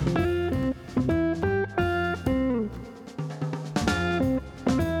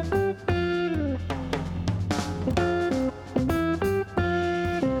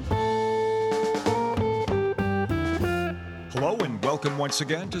once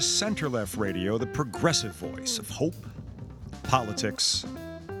again to Center Left Radio, the progressive voice of hope, politics,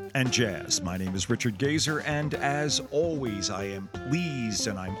 and jazz. My name is Richard Gazer, and as always, I am pleased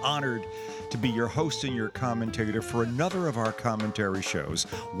and I'm honored to be your host and your commentator for another of our commentary shows,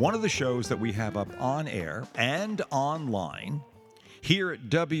 one of the shows that we have up on air and online here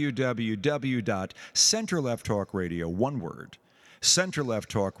at www.centerlefttalkradio, one word,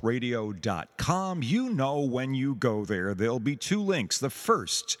 centerlefttalkradio.com. You know, when you go there, there'll be two links. The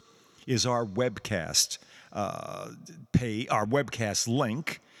first is our webcast our webcast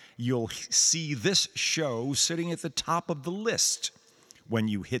link. You'll see this show sitting at the top of the list when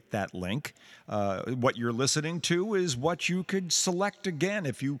you hit that link. What you're listening to is what you could select again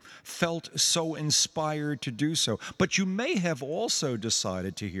if you felt so inspired to do so. But you may have also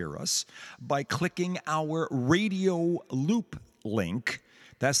decided to hear us by clicking our radio loop link.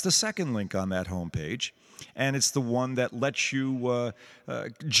 That's the second link on that homepage, and it's the one that lets you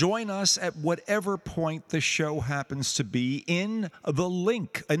join us at whatever point the show happens to be in the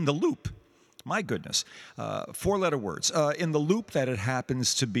loop. My goodness, four-letter words. In the loop that it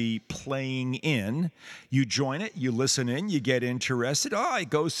happens to be playing in, you join it, you listen in, you get interested. Oh, it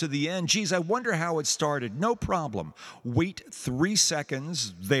goes to the end. Geez, I wonder how it started. No problem. Wait 3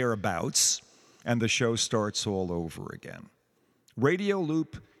 seconds, thereabouts, and the show starts all over again. Radio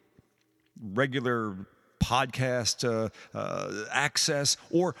loop, regular podcast access,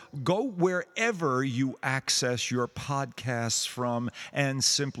 or go wherever you access your podcasts from and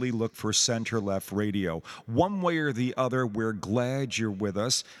simply look for Center Left Radio. One way or the other, we're glad you're with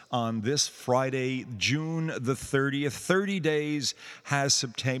us on this Friday, June the 30th. 30 days has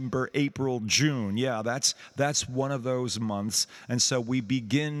September, April, June. Yeah, that's one of those months. And so we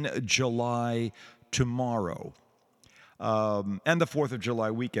begin July tomorrow. And the 4th of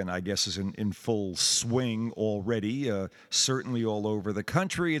July weekend, I guess, is in full swing already, certainly all over the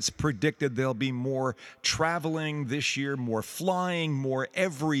country. It's predicted there'll be more traveling this year, more flying, more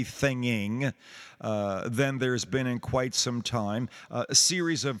everythinging than there's been in quite some time. A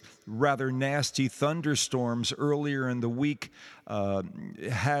series of rather nasty thunderstorms earlier in the week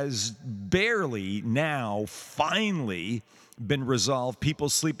has barely now, finally, been resolved. People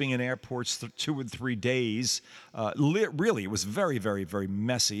sleeping in airports for 2 and 3 days. Really, it was very, very, very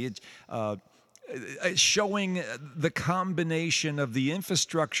messy. Showing the combination of the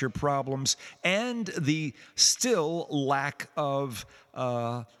infrastructure problems and the still lack of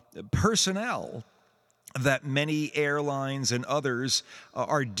personnel that many airlines and others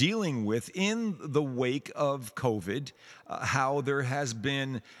are dealing with in the wake of COVID, how there has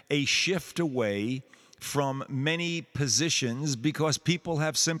been a shift away from many positions because people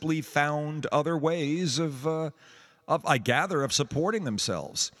have simply found other ways of I gather, of supporting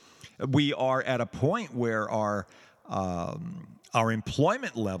themselves. We are at a point where our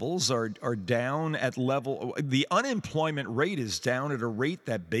employment levels are down at level. The unemployment rate is down at a rate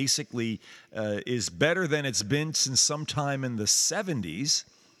that basically is better than it's been since sometime in the 70s.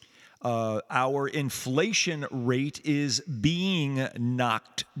 Our inflation rate is being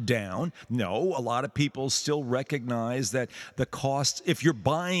knocked down. No, a lot of people still recognize that the cost, if you're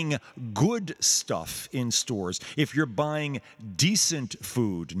buying good stuff in stores, if you're buying decent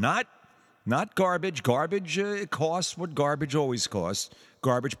food, not garbage. Garbage costs what garbage always costs,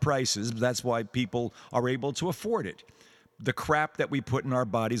 garbage prices. That's why people are able to afford it. The crap that we put in our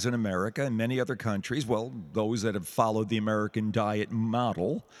bodies in America and many other countries, well, those that have followed the American diet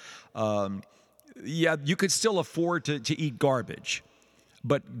model, you could still afford to eat garbage.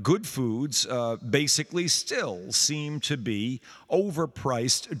 But good foods basically still seem to be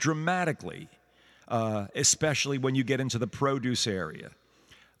overpriced dramatically, especially when you get into the produce area.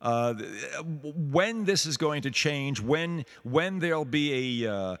 When this is going to change, when there'll be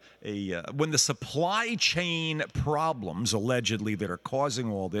when the supply chain problems allegedly that are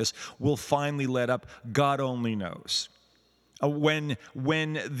causing all this will finally let up, God only knows. When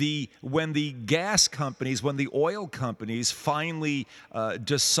the gas companies, when the oil companies finally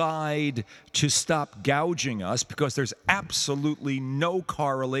decide to stop gouging us, because there's absolutely no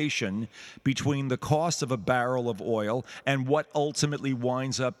correlation between the cost of a barrel of oil and what ultimately we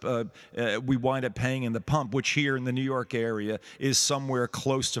wind up paying in the pump, which here in the New York area is somewhere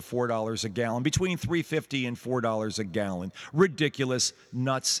close to $4 a gallon, between $3.50 and $4 a gallon. Ridiculous,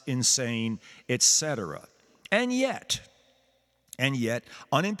 nuts, insane, etc. And yet,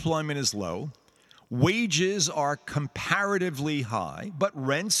 unemployment is low, wages are comparatively high, but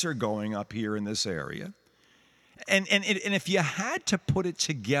rents are going up here in this area. And if you had to put it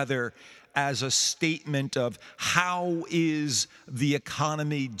together as a statement of how is the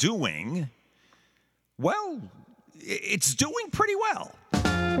economy doing, well, it's doing pretty well.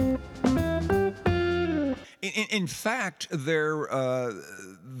 In fact,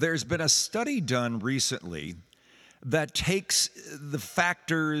 there's been a study done recently that takes the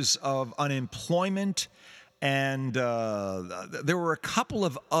factors of unemployment and there were a couple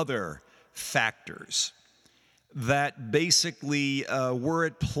of other factors that basically were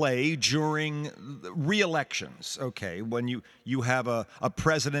at play during re-elections. Okay, when you have a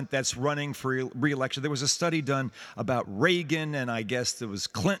president that's running for re-election. There was a study done about Reagan, and I guess there was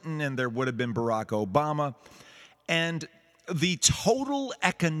Clinton, and there would have been Barack Obama. And the total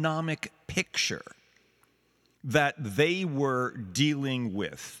economic picture that they were dealing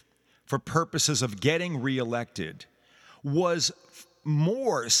with for purposes of getting reelected was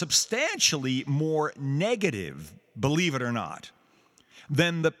substantially more negative, believe it or not,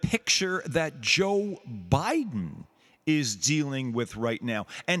 than the picture that Joe Biden is dealing with right now.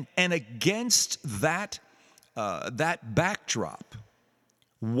 And against that backdrop,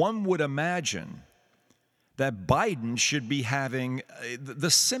 one would imagine that Biden should be having the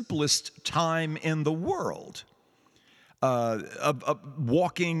simplest time in the world of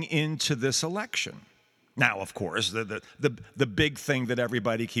walking into this election. Now, of course, the big thing that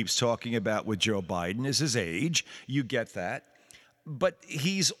everybody keeps talking about with Joe Biden is his age. You get that. But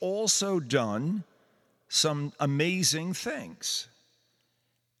he's also done some amazing things.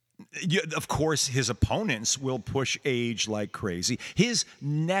 Of course, his opponents will push age like crazy. His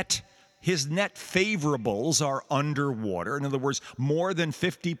net favorables are underwater. In other words, more than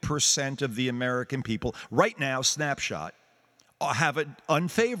 50% of the American people right now, snapshot, have it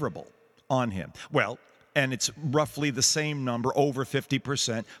unfavorable on him. Well, and it's roughly the same number, over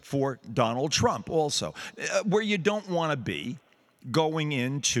 50%, for Donald Trump also, where you don't want to be going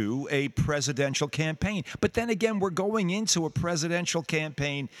into a presidential campaign. But then again, we're going into a presidential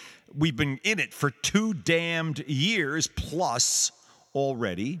campaign. We've been in it for 2 damned years plus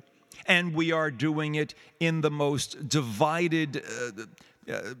already, and we are doing it in the most divided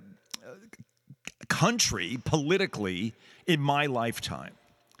country politically in my lifetime.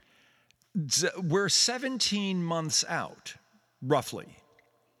 We're 17 months out, roughly,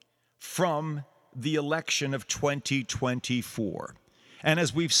 from the election of 2024. And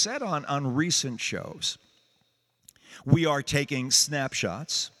as we've said on recent shows, we are taking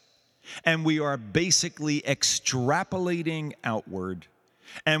snapshots and we are basically extrapolating outward.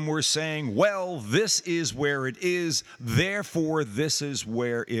 And we're saying, well, this is where it is, therefore this is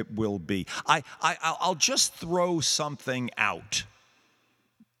where it will be. I'll just throw something out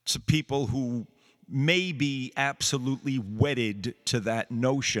to people who may be absolutely wedded to that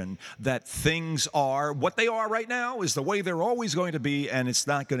notion that things are what they are right now is the way they're always going to be, and it's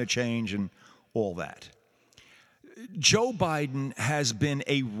not going to change and all that. Joe Biden has been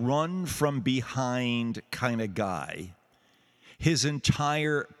a run-from-behind kind of guy his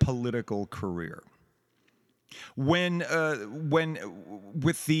entire political career. When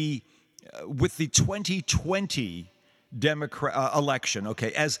with the 2020 election,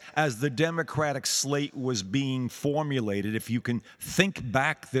 okay, as the Democratic slate was being formulated, if you can think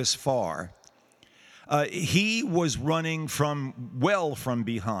back this far, he was running from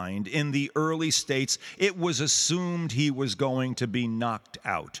behind. In the early states, it was assumed he was going to be knocked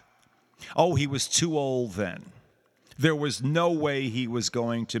out. Oh, he was too old then. There was no way he was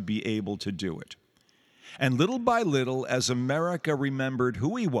going to be able to do it. And little by little, as America remembered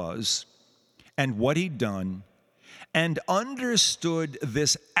who he was and what he'd done, and understood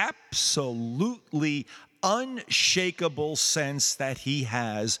this absolutely unshakable sense that he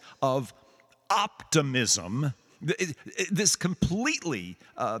has of optimism, this completely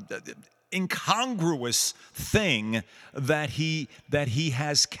incongruous thing that he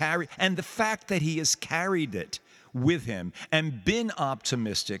has carried, and the fact that he has carried it with him and been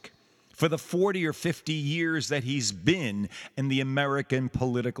optimistic for the 40 or 50 years that he's been in the American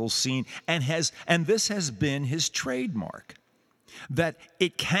political scene, and this has been his trademark, that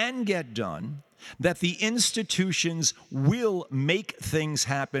it can get done, that the institutions will make things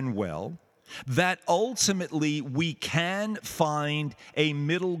happen well, that ultimately we can find a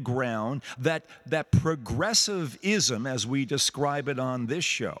middle ground, that progressivism, as we describe it on this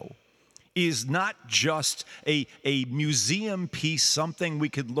show, is not just a museum piece, something we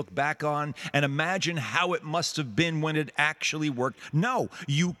could look back on and imagine how it must have been when it actually worked. No,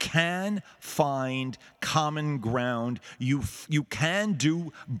 you can find common ground. You can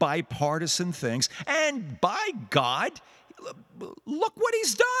do bipartisan things. And by God, look what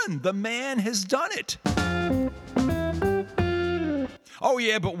he's done. The man has done it. Oh,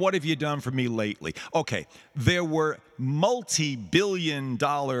 yeah, but what have you done for me lately? Okay, there were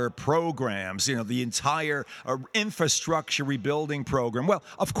multi-billion-dollar programs, the entire infrastructure rebuilding program. Well,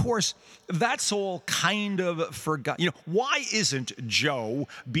 of course, that's all kind of forgotten. Why isn't Joe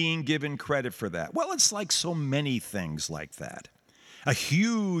being given credit for that? Well, it's like so many things like that. A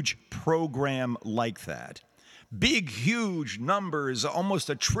huge program like that. Big, huge numbers, almost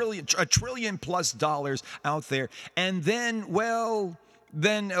a trillion plus dollars out there. And then, what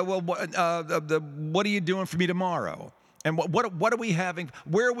are you doing for me tomorrow? And what are we having?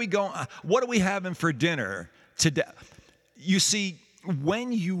 Where are we going? What are we having for dinner today? You see,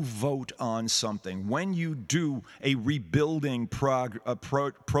 when you vote on something, when you do a rebuilding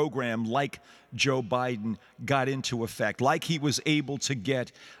program like Joe Biden got into effect, like he was able to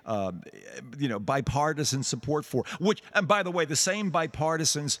get, bipartisan support for, which, and by the way, the same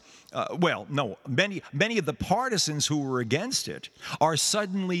bipartisans, many of the partisans who were against it are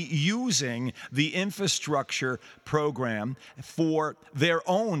suddenly using the infrastructure program for their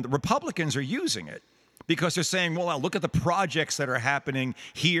own. The Republicans are using it, because they're saying, well, look at the projects that are happening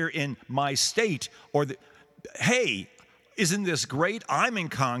here in my state. Hey, isn't this great? I'm in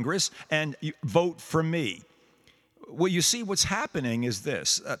Congress, and you vote for me. Well, you see, what's happening is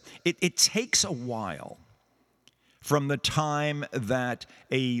this. It takes a while from the time that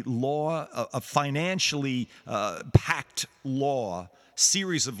a law, a financially packed law,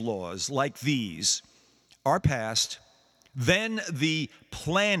 series of laws like these are passed, then the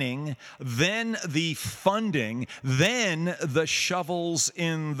planning, then the funding, then the shovels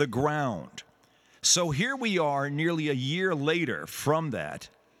in the ground. So here we are nearly a year later from that,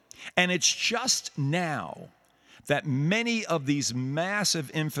 and it's just now that many of these massive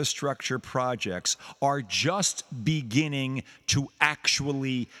infrastructure projects are just beginning to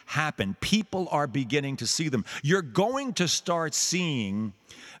actually happen. People are beginning to see them. You're going to start seeing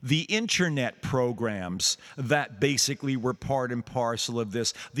the internet programs that basically were part and parcel of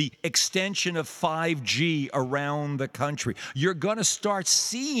this, the extension of 5G around the country. You're going to start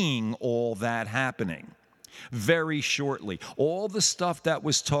seeing all that happening very shortly. All the stuff that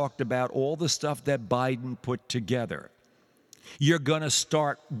was talked about, all the stuff that Biden put together. You're going to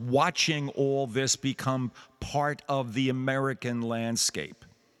start watching all this become part of the American landscape.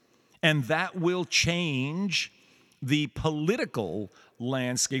 And that will change the political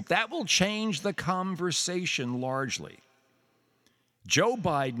landscape. That will change the conversation largely. Joe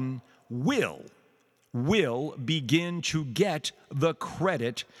Biden will begin to get the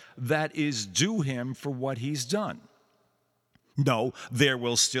credit that is due him for what he's done. No, there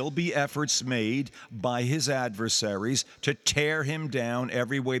will still be efforts made by his adversaries to tear him down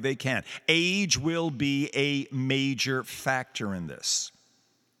every way they can. Age will be a major factor in this.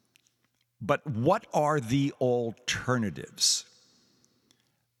 But what are the alternatives?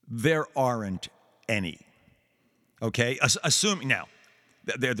 There aren't any. Okay? Assuming now,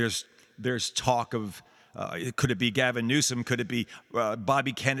 there's talk of, could it be Gavin Newsom? Could it be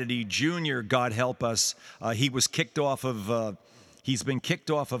Bobby Kennedy Jr.? God help us. He was kicked off of. He's been kicked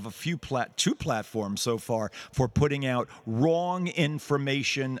off of two platforms so far for putting out wrong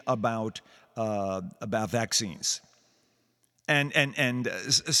information about vaccines.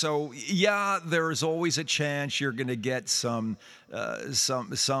 So yeah, there is always a chance you're going to get some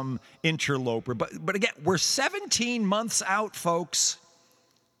interloper. But again, we're 17 months out, folks.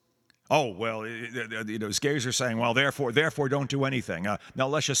 Oh, well, Gays are saying, well, therefore, don't do anything. Now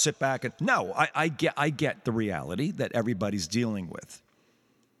let's just sit back and no. I get the reality that everybody's dealing with.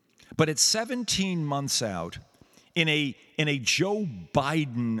 But it's 17 months out in a Joe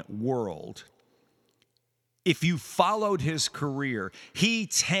Biden world. If you followed his career, he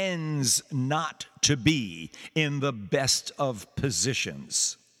tends not to be in the best of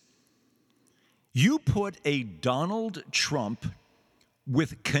positions. You put a Donald Trump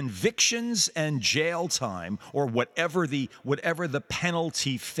with convictions and jail time, or whatever the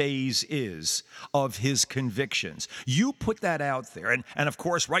penalty phase is of his convictions, you put that out there, and of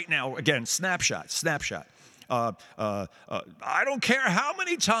course, right now, again, snapshot. I don't care how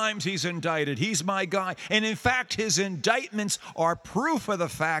many times he's indicted. He's my guy. And in fact, his indictments are proof of the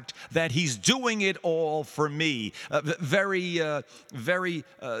fact that he's doing it all for me.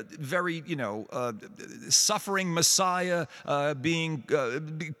 Suffering Messiah,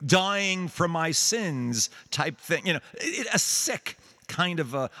 dying for my sins type thing. A sick kind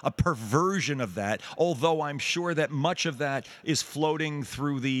of a perversion of that, although I'm sure that much of that is floating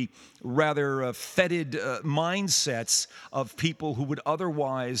through the rather fetid mindsets of people who would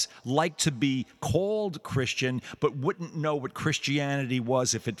otherwise like to be called Christian but wouldn't know what Christianity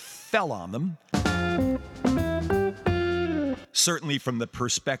was if it fell on them. certainly from the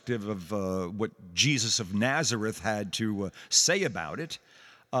perspective of what Jesus of Nazareth had to say about it,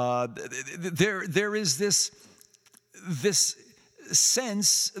 there is this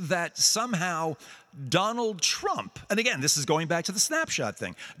sense that somehow Donald Trump, and again, this is going back to the snapshot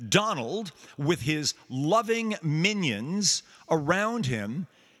thing, Donald, with his loving minions around him,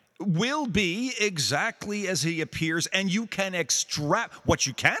 will be exactly as he appears, and what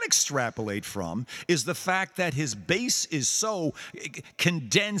you can extrapolate from is the fact that his base is so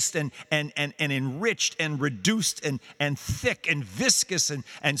condensed and enriched and reduced and thick and viscous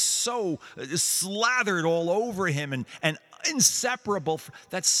and so slathered all over him and inseparable,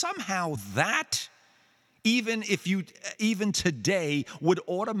 that somehow that, even today, would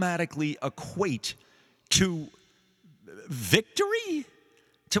automatically equate to victory.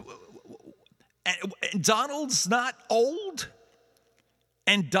 And Donald's not old,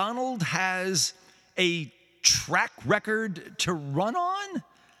 and Donald has a track record to run on.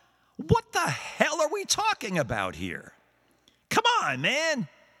 What the hell are we talking about here? Come on, man.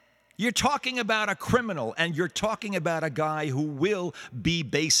 You're talking about a criminal, and you're talking about a guy who will be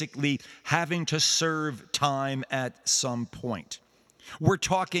basically having to serve time at some point. We're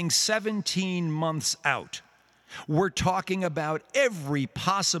talking 17 months out. We're talking about every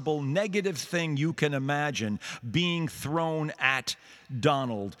possible negative thing you can imagine being thrown at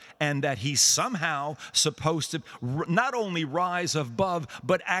Donald, and that he's somehow supposed to not only rise above,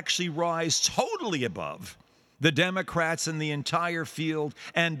 but actually rise totally above the Democrats and the entire field,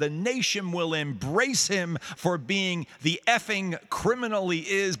 and the nation will embrace him for being the effing criminal he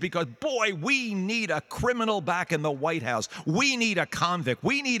is, because, boy, we need a criminal back in the White House. We need a convict.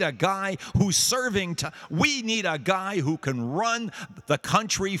 We need a guy who's serving time. We need a guy who can run the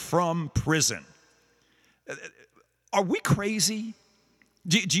country from prison. Are we crazy?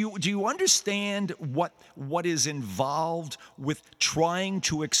 Do you understand what is involved with trying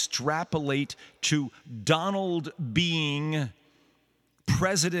to extrapolate to Donald being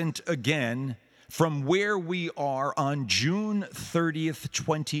president again from where we are on June 30th,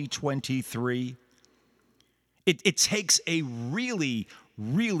 2023? It takes a really,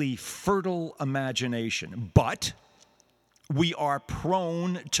 really fertile imagination, but we are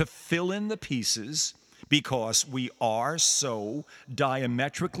prone to fill in the pieces because we are so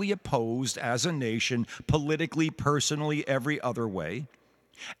diametrically opposed as a nation, politically, personally, every other way.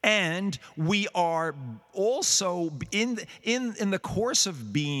 And we are also, in the course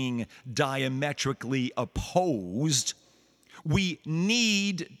of being diametrically opposed, we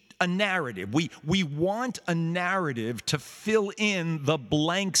need a narrative. We want a narrative to fill in the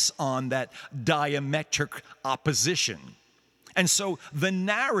blanks on that diametric opposition. And so the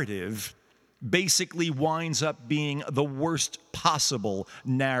narrative basically winds up being the worst possible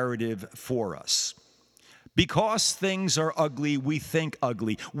narrative for us. Because things are ugly, we think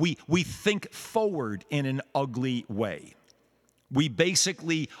ugly. We think forward in an ugly way. We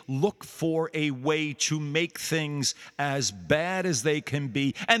basically look for a way to make things as bad as they can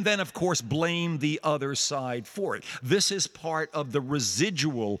be, and then, of course, blame the other side for it. This is part of the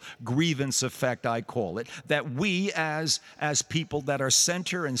residual grievance effect, I call it, that we as people that are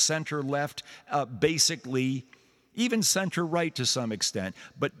center and center-left, basically, even center-right to some extent,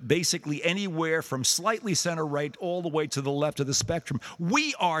 but basically anywhere from slightly center-right all the way to the left of the spectrum,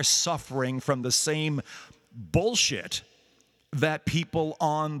 we are suffering from the same bullshit that people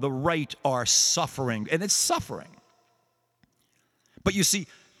on the right are suffering, and it's suffering. But you see,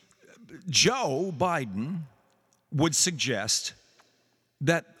 Joe Biden would suggest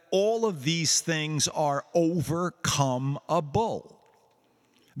that all of these things are overcomeable,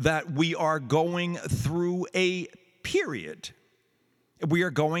 that we are going through a period. We are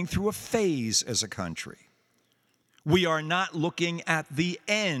going through a phase as a country. We are not looking at the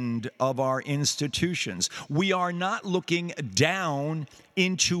end of our institutions. We are not looking down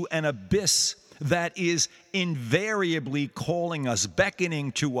into an abyss that is invariably calling us,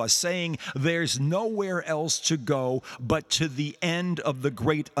 beckoning to us, saying there's nowhere else to go but to the end of the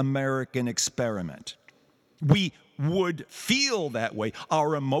great American experiment. We would feel that way.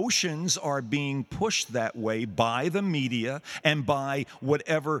 Our emotions are being pushed that way by the media and by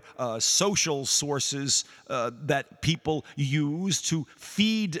whatever social sources that people use to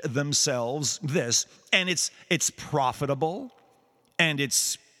feed themselves this. And it's profitable, and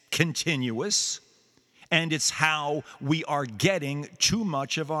it's continuous, and it's how we are getting too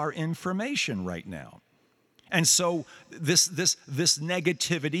much of our information right now. And so this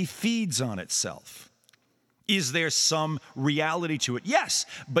negativity feeds on itself. Is there some reality to it? Yes,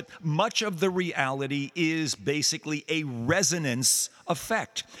 but much of the reality is basically a resonance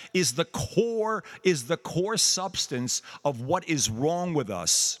effect, is the core substance of what is wrong with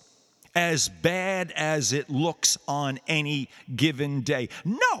us, as bad as it looks on any given day.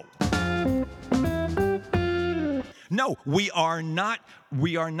 No, we are not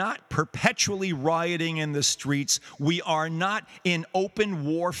perpetually rioting in the streets. We are not in open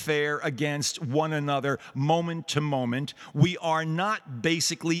warfare against one another moment to moment. We are not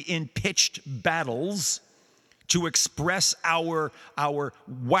basically in pitched battles to express our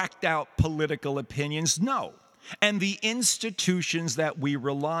whacked out political opinions. No. And the institutions that we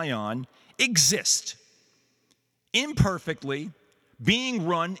rely on exist imperfectly, being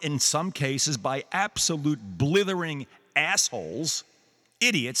run in some cases by absolute blithering assholes,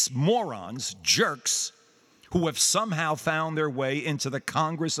 idiots, morons, jerks, who have somehow found their way into the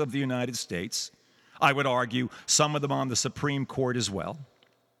Congress of the United States. I would argue some of them on the Supreme Court as well.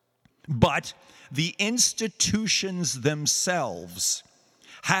 But the institutions themselves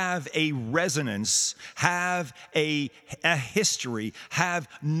have a resonance, have a history, have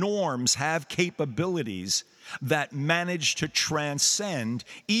norms, have capabilities that manage to transcend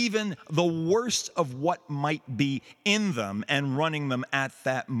even the worst of what might be in them and running them at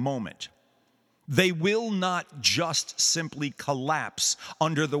that moment. They will not just simply collapse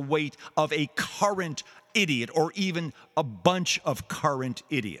under the weight of a current idiot or even a bunch of current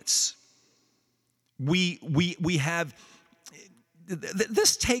idiots. We have,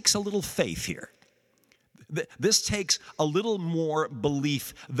 this takes a little faith here. This takes a little more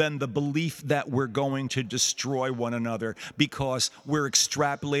belief than the belief that we're going to destroy one another because we're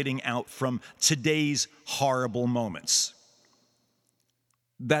extrapolating out from today's horrible moments.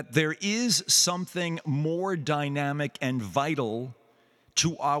 That there is something more dynamic and vital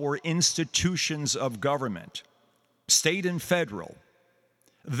to our institutions of government, state and federal,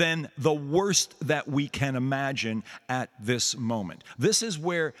 than the worst that we can imagine at this moment. This is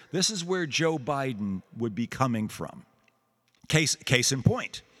where Joe Biden would be coming from. Case in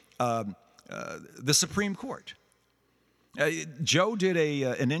point, the Supreme Court. Joe did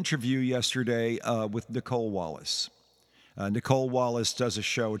an interview yesterday with Nicole Wallace. Nicole Wallace does a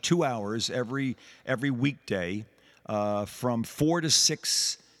show 2 hours every weekday from 4 to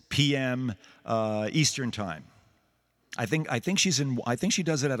 6 p.m. Eastern Time. I think she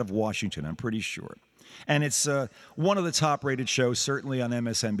does it out of Washington, I'm pretty sure. And it's one of the top-rated shows, certainly on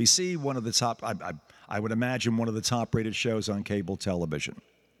MSNBC, one of the top, I would imagine, one of the top-rated shows on cable television.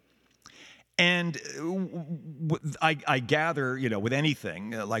 And I gather, with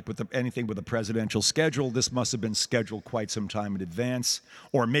anything, anything with a presidential schedule, this must have been scheduled quite some time in advance,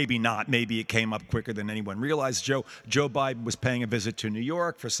 or maybe not. Maybe it came up quicker than anyone realized. Joe Biden was paying a visit to New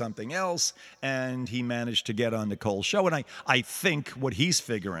York for something else, and he managed to get on Nicole's show. And I think what he's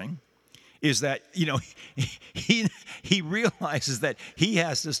figuring is that, he realizes that he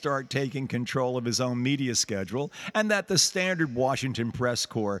has to start taking control of his own media schedule, and that the standard Washington press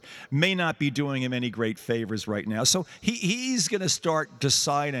corps may not be doing him any great favors right now. So he's going to start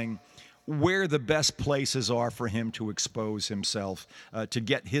deciding where the best places are for him to expose himself, to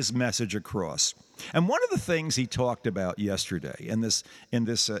get his message across. And one of the things he talked about yesterday in this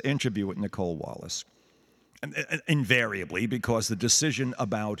interview with Nicole Wallace, invariably, because the decision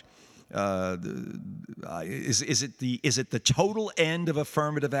about is it the total end of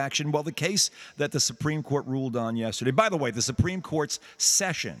affirmative action? Well, the case that the Supreme Court ruled on yesterday. By the way, the Supreme Court's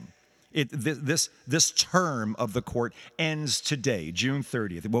session, this term of the court ends today, June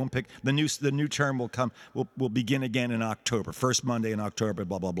 30th. It won't pick the new term will begin again in October, first Monday in October.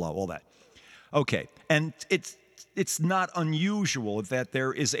 Blah blah blah, all that. Okay, and it's not unusual that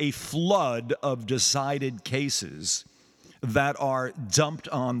there is a flood of decided cases that are dumped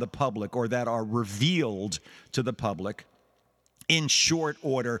on the public or that are revealed to the public in short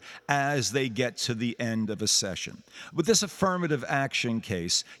order as they get to the end of a session. But this affirmative action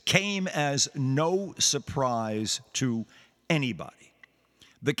case came as no surprise to anybody.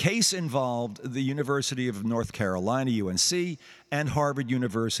 The case involved the University of North Carolina, UNC, and Harvard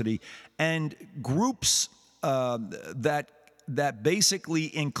University, and groups that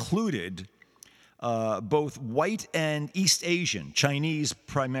basically included both white and East Asian, Chinese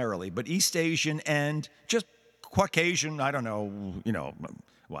primarily, but East Asian and just Caucasian. I don't know,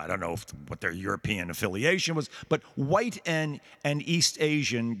 I don't know what their European affiliation was, but white and East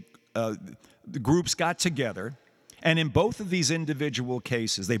Asian groups got together. And in both of these individual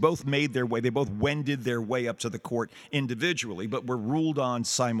cases, they both wended their way up to the court individually, but were ruled on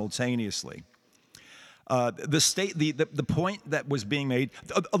simultaneously. The point that was being made,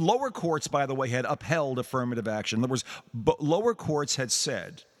 lower courts, by the way, had upheld affirmative action. In other words, lower courts had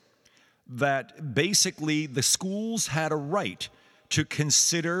said that basically the schools had a right to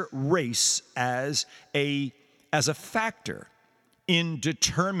consider race as a factor in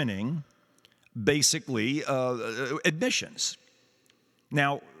determining basically admissions.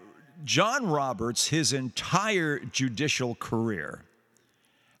 Now, John Roberts, his entire judicial career,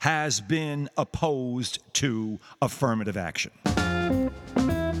 has been opposed to affirmative action.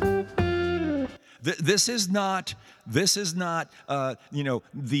 This is not, the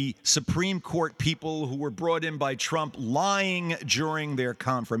Supreme Court people who were brought in by Trump lying during their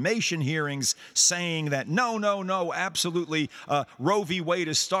confirmation hearings, saying that no, absolutely, Roe v. Wade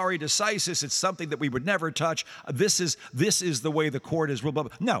is stare decisis. It's something that we would never touch. This is the way the court is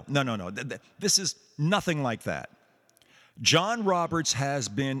ruled. No. This is nothing like that. John Roberts has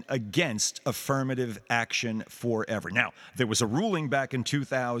been against affirmative action forever. Now, there was a ruling back in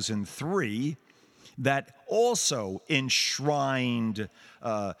 2003 that also enshrined,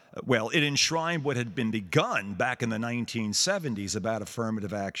 it enshrined what had been begun back in the 1970s about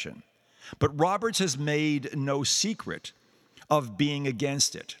affirmative action. But Roberts has made no secret of being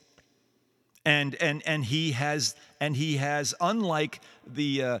against it. And he has, unlike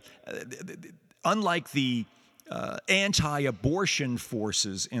the anti-abortion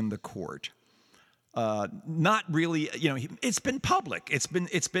forces in the court, not really, it's been public.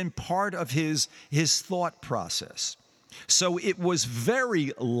 It's been part of his thought process. So it was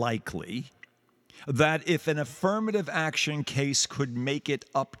very likely that if an affirmative action case could make it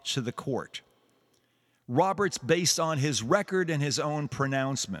up to the court, Roberts, based on his record and his own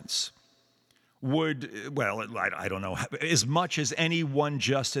pronouncements, would, I don't know, as much as any one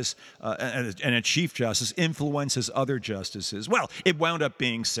justice and a chief justice influences other justices, it wound up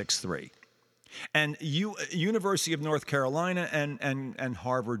being 6-3. And University of North Carolina and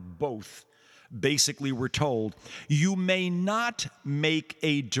Harvard both basically were told, you may not make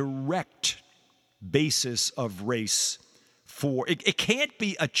a direct basis of race for, it can't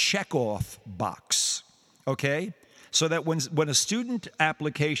be a checkoff box, okay? So that when a student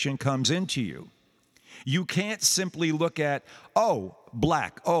application comes into you, you can't simply look at,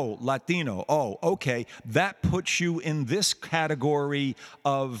 black, Latino, okay, that puts you in this category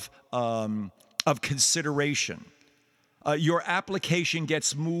of consideration. Your application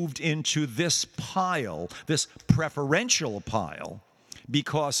gets moved into this pile, this preferential pile,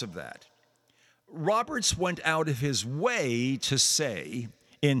 because of that. Roberts went out of his way to say,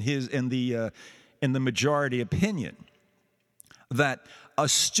 in the majority opinion, that a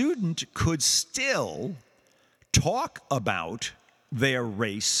student could still talk about their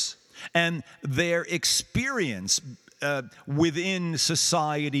race and their experience within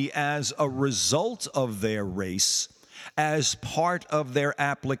society as a result of their race as part of their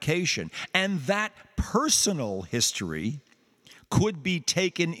application. And that personal history could be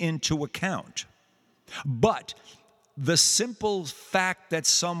taken into account. But the simple fact that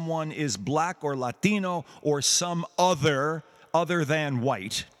someone is black or Latino or some other than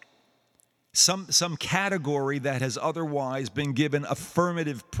white, some category that has otherwise been given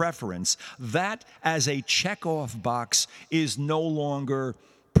affirmative preference, that as a checkoff box is no longer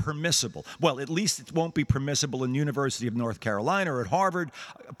permissible. Well, at least it won't be permissible in University of North Carolina or at Harvard.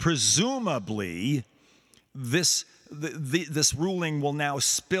 Presumably, this ruling will now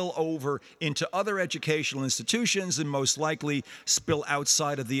spill over into other educational institutions and most likely spill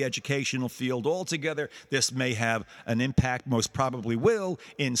outside of the educational field altogether. This may have an impact, most probably will,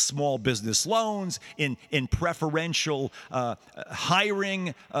 in small business loans, in preferential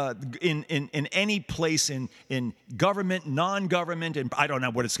hiring, in any place in government, non-government, and I don't know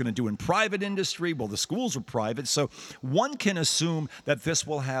what it's going to do in private industry. Well, the schools are private, so one can assume that this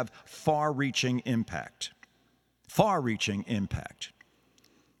will have far-reaching impact.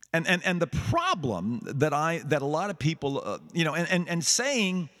 And the problem that a lot of people, and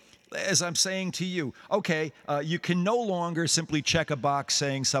saying, as I'm saying to you, okay, you can no longer simply check a box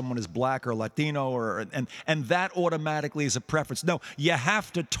saying someone is black or Latino and that automatically is a preference. No, you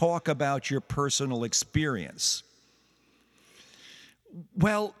have to talk about your personal experience.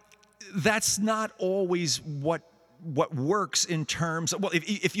 Well, that's not always what works in terms of,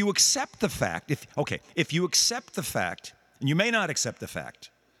 if you accept the fact, if you accept the fact, and you may not accept the fact,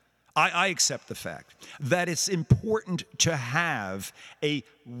 I accept the fact that it's important to have a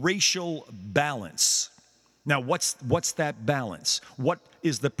racial balance. Now, what's that balance? What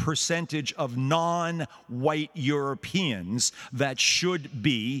is the percentage of non-white Europeans that should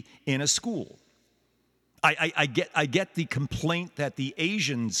be in a school? I get the complaint that the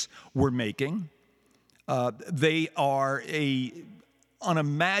Asians were making They are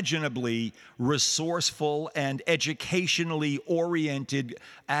unimaginably resourceful and educationally oriented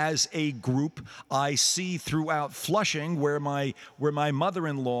as a group. I see throughout Flushing, where my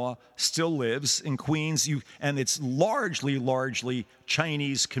mother-in-law still lives in Queens, and it's largely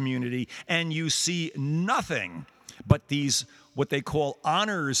Chinese community, and you see nothing but these what they call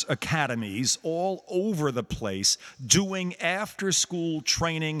honors academies all over the place, doing after-school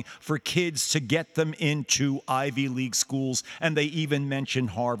training for kids to get them into Ivy League schools, and they even mention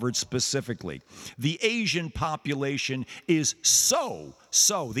Harvard specifically. The Asian population is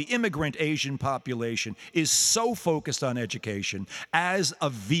the immigrant Asian population is so focused on education as a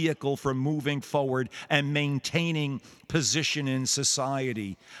vehicle for moving forward and maintaining position in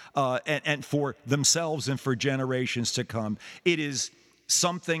society, and for themselves and for generations to come. It is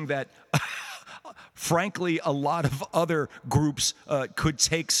something that, frankly, a lot of other groups could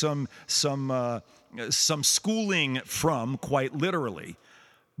take some schooling from, quite literally.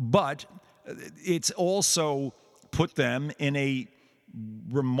 But it's also put them in a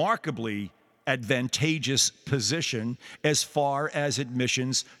remarkably advantageous position as far as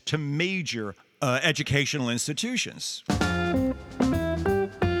admissions to major educational institutions.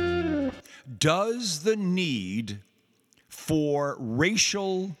 Does the need for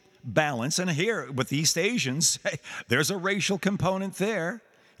racial balance, and here with East Asians, there's a racial component there.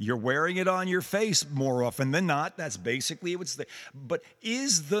 You're wearing it on your face more often than not. That's basically what's there. But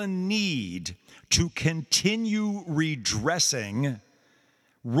is the need to continue redressing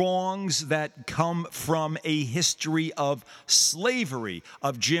wrongs that come from a history of slavery,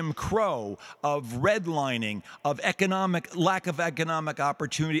 of Jim Crow, of redlining, of lack of economic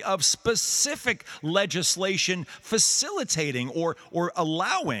opportunity, of specific legislation facilitating or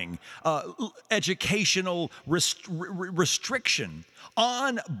allowing educational restriction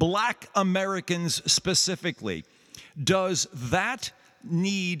on Black Americans specifically? Does that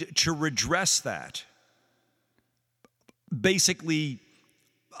need to redress that? Basically,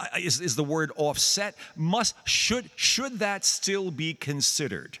 is the word offset? Should that still be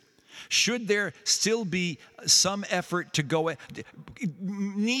considered? Should there still be some effort to go?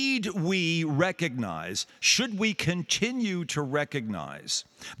 Need we recognize, should we continue to recognize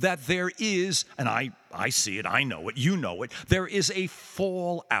that there is, and I see it, I know it, you know it, there is a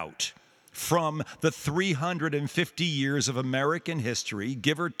fallout from the 350 years of American history,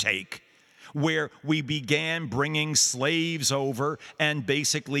 give or take, where we began bringing slaves over, and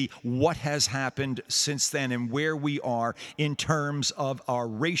basically what has happened since then and where we are in terms of our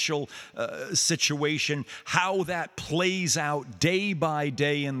racial situation, how that plays out day by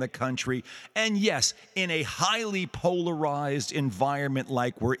day in the country. And yes, in a highly polarized environment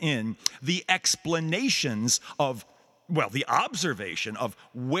like we're in, the explanations of the observation of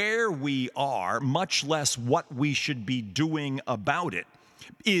where we are, much less what we should be doing about it,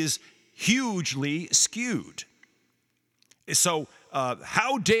 is hugely skewed. So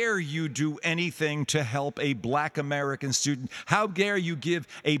how dare you do anything to help a Black American student? How dare you give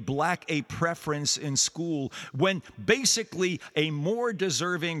a Black a preference in school when basically a more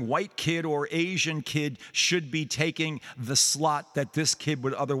deserving white kid or Asian kid should be taking the slot that this kid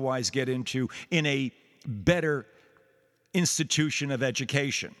would otherwise get into in a better institution of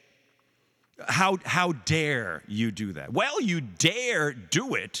education? How dare you do that? Well, you dare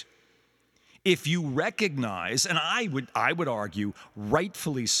do it if you recognize, and I would argue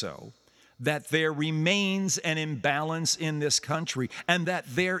rightfully so, that there remains an imbalance in this country and that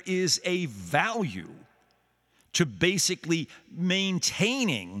there is a value to basically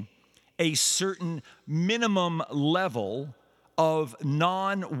maintaining a certain minimum level of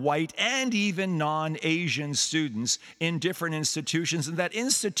non-white and even non-Asian students in different institutions, and that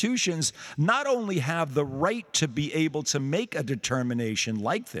institutions not only have the right to be able to make a determination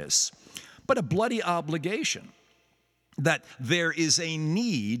like this, but a bloody obligation, that there is a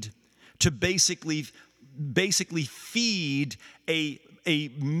need to basically feed a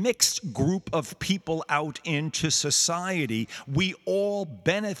mixed group of people out into society. We all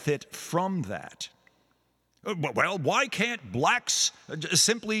benefit from that. Well, why can't Blacks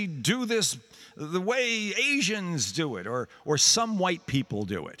simply do this the way Asians do it, or some white people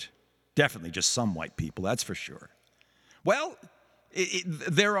do it? Definitely just some white people, that's for sure. Well,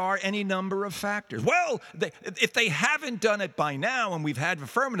 there are any number of factors. Well, if they haven't done it by now, and we've had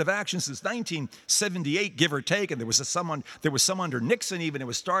affirmative action since 1978, give or take, and there was some under Nixon even, it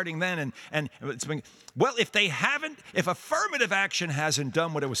was starting then, and it's been, well, if affirmative action hasn't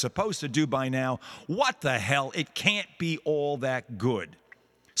done what it was supposed to do by now, what the hell? It can't be all that good.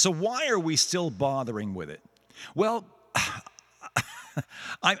 So why are we still bothering with it? Well,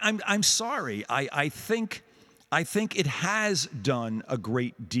 I'm sorry. I think it has done a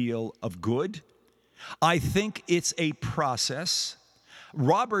great deal of good. I think it's a process.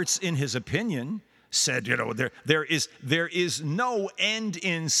 Roberts, in his opinion, said, there is no end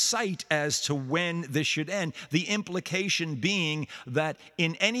in sight as to when this should end. The implication being that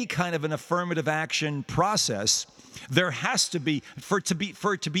in any kind of an affirmative action process, there has to be, for it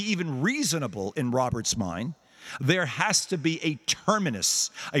to be even reasonable in Roberts' mind, there has to be a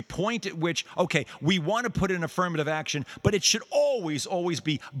terminus, a point at which, okay, we want to put in affirmative action, but it should always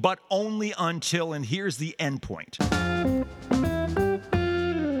be, but only until, and here's the end point.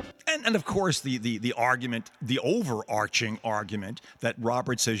 And of course, the argument, the overarching argument that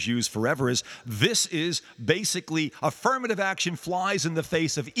Roberts has used forever is this is basically affirmative action flies in the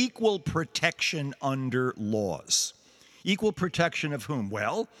face of equal protection under laws. Equal protection of whom?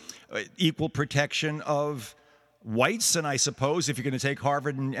 Well, equal protection of whites, and I suppose, if you're going to take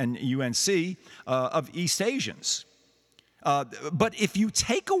Harvard and UNC, of East Asians. But if you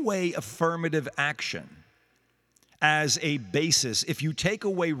take away affirmative action as a basis, if you take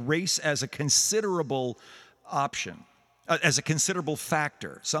away race as a considerable option, as a considerable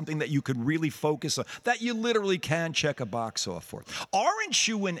factor, something that you could really focus on, that you literally can check a box off for, aren't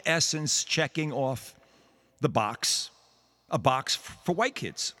you in essence checking off a box for white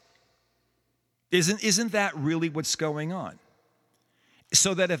kids? Isn't that really what's going on?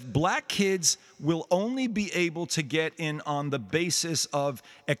 So that if black kids will only be able to get in on the basis of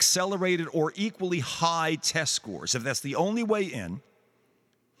accelerated or equally high test scores, if that's the only way in,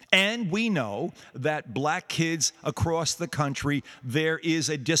 and we know that black kids across the country, there is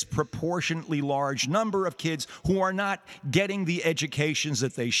a disproportionately large number of kids who are not getting the educations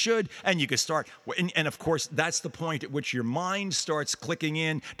that they should, and you can start, and of course, that's the point at which your mind starts clicking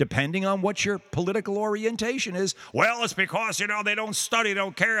in, depending on what your political orientation is. Well, it's because, they don't study,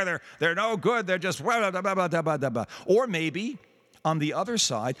 don't care, they're no good, they're just blah, blah, blah, blah, blah, blah, blah. Or maybe, on the other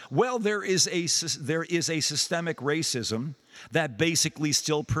side, well, there is a systemic racism that basically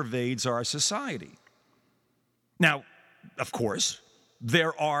still pervades our society. Now, of course,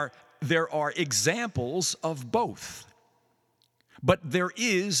 there are examples of both. But there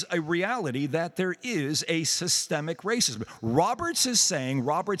is a reality that there is a systemic racism. Roberts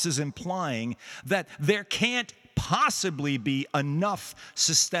is implying that there can't possibly be enough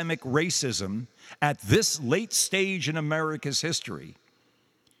systemic racism at this late stage in America's history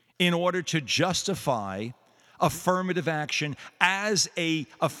in order to justify affirmative action as an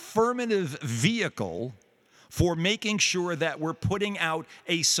affirmative vehicle for making sure that we're putting out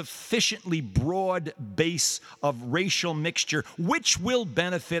a sufficiently broad base of racial mixture, which will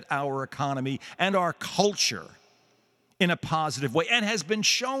benefit our economy and our culture in a positive way, and has been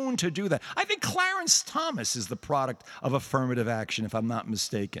shown to do that. I think Clarence Thomas is the product of affirmative action, if I'm not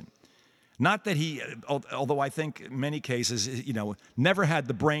mistaken. Not that he, although I think in many cases, never had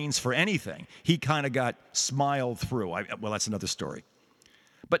the brains for anything. He kind of got smiled through. Well, that's another story.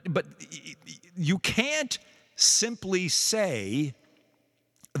 But you can't simply say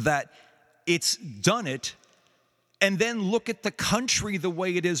that it's done it and then look at the country the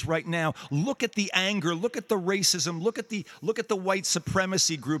way it is right now. Look at the anger, look at the racism, look at the white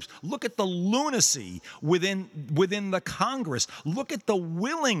supremacy groups, look at the lunacy within the Congress. Look at the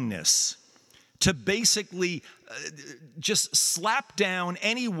willingness to basically just slap down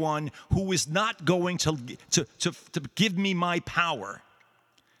anyone who is not going to give me my power.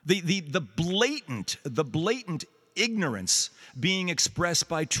 The blatant ignorance being expressed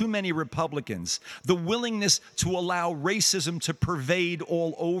by too many Republicans, the willingness to allow racism to pervade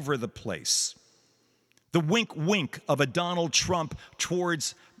all over the place, the wink of a Donald Trump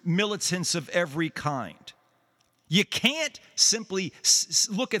towards militants of every kind. You can't simply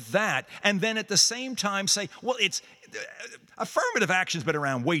look at that and then at the same time say, well, affirmative action's been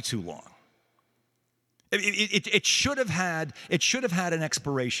around way too long. It should have had an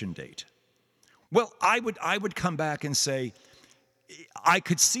expiration date. Well, I would come back and say, I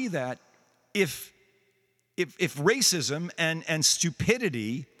could see that if racism and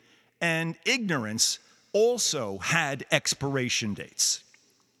stupidity and ignorance also had expiration dates.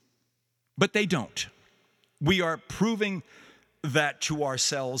 But they don't. We are proving that to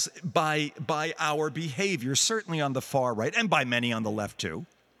ourselves by our behavior, certainly on the far right, and by many on the left too,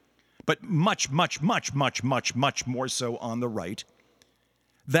 but much more so on the right,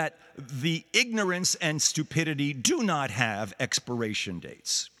 that the ignorance and stupidity do not have expiration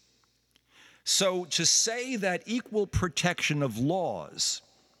dates. So to say that equal protection of laws,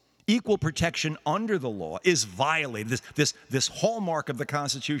 equal protection under the law is violated, this hallmark of the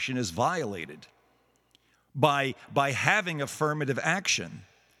Constitution is violated, by having affirmative action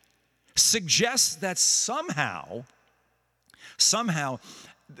suggests that somehow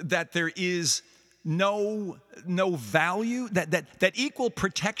that there is no value, that equal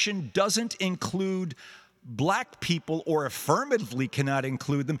protection doesn't include black people, or affirmatively cannot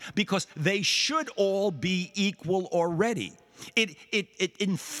include them, because they should all be equal already. It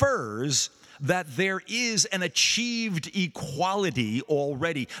infers that there is an achieved equality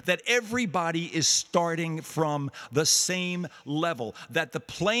already, that everybody is starting from the same level, that the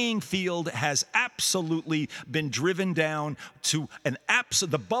playing field has absolutely been driven down to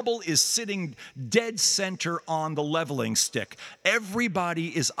the bubble is sitting dead center on the leveling stick.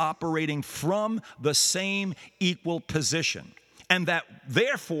 Everybody is operating from the same equal position, and that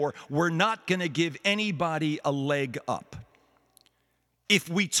therefore we're not going to give anybody a leg up. If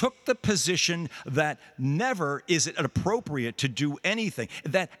we took the position that never is it appropriate to do anything,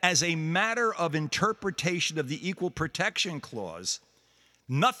 that as a matter of interpretation of the Equal Protection Clause,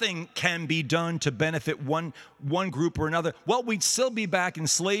 nothing can be done to benefit one group or another, well, we'd still be back in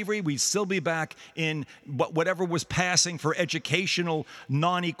slavery. We'd still be back in whatever was passing for educational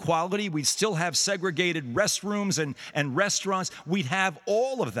non-equality. We'd still have segregated restrooms and restaurants. We'd have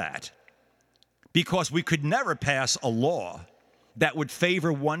all of that because we could never pass a law that would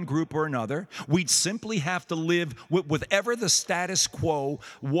favor one group or another. We'd simply have to live with whatever the status quo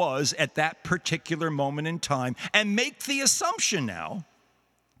was at that particular moment in time, and make the assumption now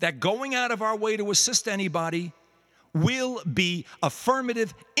that going out of our way to assist anybody will be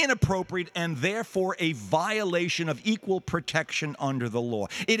affirmative, inappropriate, and therefore a violation of equal protection under the law.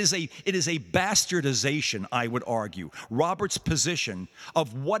 It is a bastardization, I would argue. Robert's position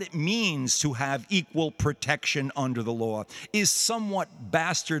of what it means to have equal protection under the law is somewhat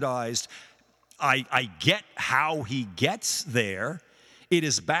bastardized. I get how he gets there. It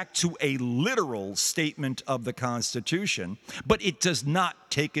is back to a literal statement of the Constitution, but it does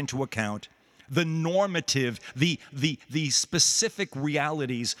not take into account the normative, the specific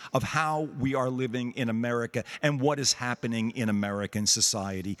realities of how we are living in America and what is happening in American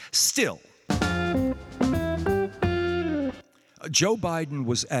society still. Joe Biden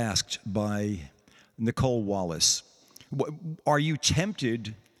was asked by Nicole Wallace, are you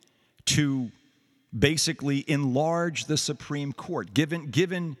tempted to basically enlarge the Supreme Court,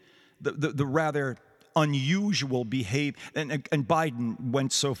 given the rather unusual behavior? And Biden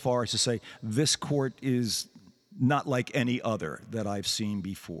went so far as to say, this court is not like any other that I've seen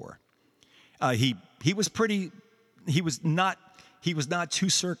before. He was not too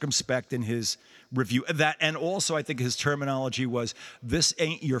circumspect in his review. That, and also I think his terminology was, this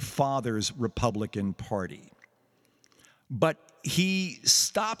ain't your father's Republican Party. But he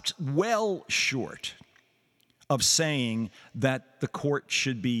stopped well short of saying that the court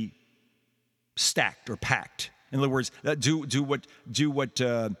should be stacked or packed. In other words, do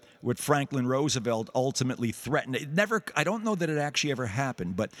what Franklin Roosevelt ultimately threatened. It never, I don't know that it actually ever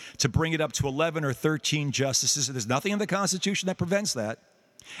happened, but to bring it up to 11 or 13 justices, there's nothing in the Constitution that prevents that,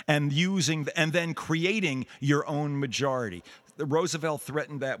 and then creating your own majority. Roosevelt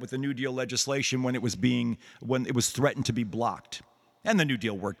threatened that with the New Deal legislation when it was threatened to be blocked, and the New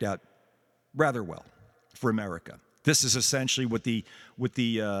Deal worked out rather well for America. This is essentially with the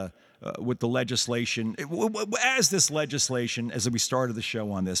legislation, as this legislation, as we started the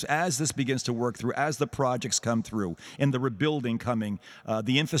show on this, as this begins to work through, as the projects come through, and the rebuilding coming,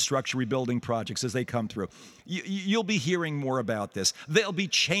 the infrastructure rebuilding projects as they come through, you'll be hearing more about this. There'll be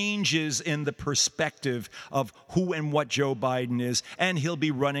changes in the perspective of who and what Joe Biden is, and he'll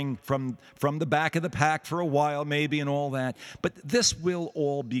be running from the back of the pack for a while, maybe, and all that. But this will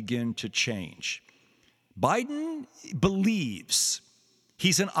all begin to change. Biden believes.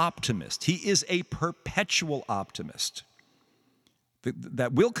 He's an optimist. He is a perpetual optimist.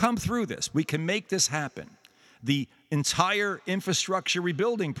 That we'll come through this. We can make this happen. The entire infrastructure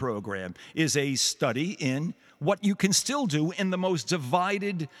rebuilding program is a study in what you can still do in the most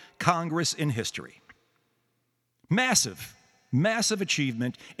divided Congress in history. Massive, massive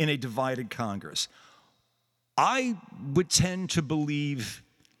achievement in a divided Congress. I would tend to believe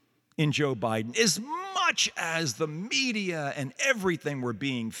in Joe Biden, as much as the media and everything we're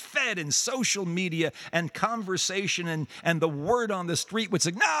being fed in social media and conversation and the word on the street would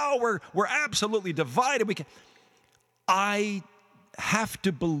say, no, we're absolutely divided. I have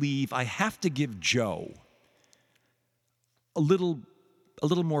to believe, I have to give Joe a little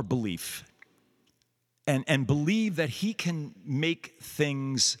more belief and believe that he can make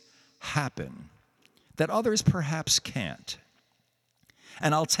things happen that others perhaps can't.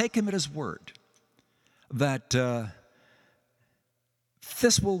 And I'll take him at his word that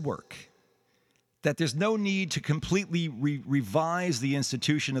this will work. that there's no need to completely revise the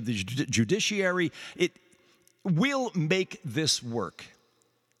institution of the judiciary. It will make this work.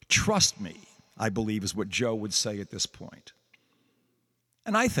 Trust me, I believe is what Joe would say at this point.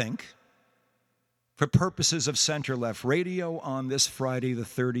 And I think, for purposes of center-left radio on this Friday, the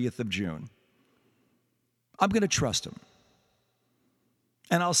 30th of June, I'm going to trust him.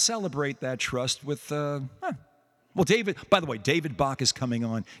 And I'll celebrate that trust with, well, David, by the way, David Bach is coming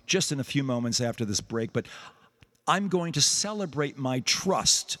on just in a few moments after this break, but I'm going to celebrate my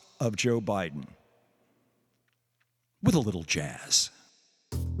trust of Joe Biden with a little jazz.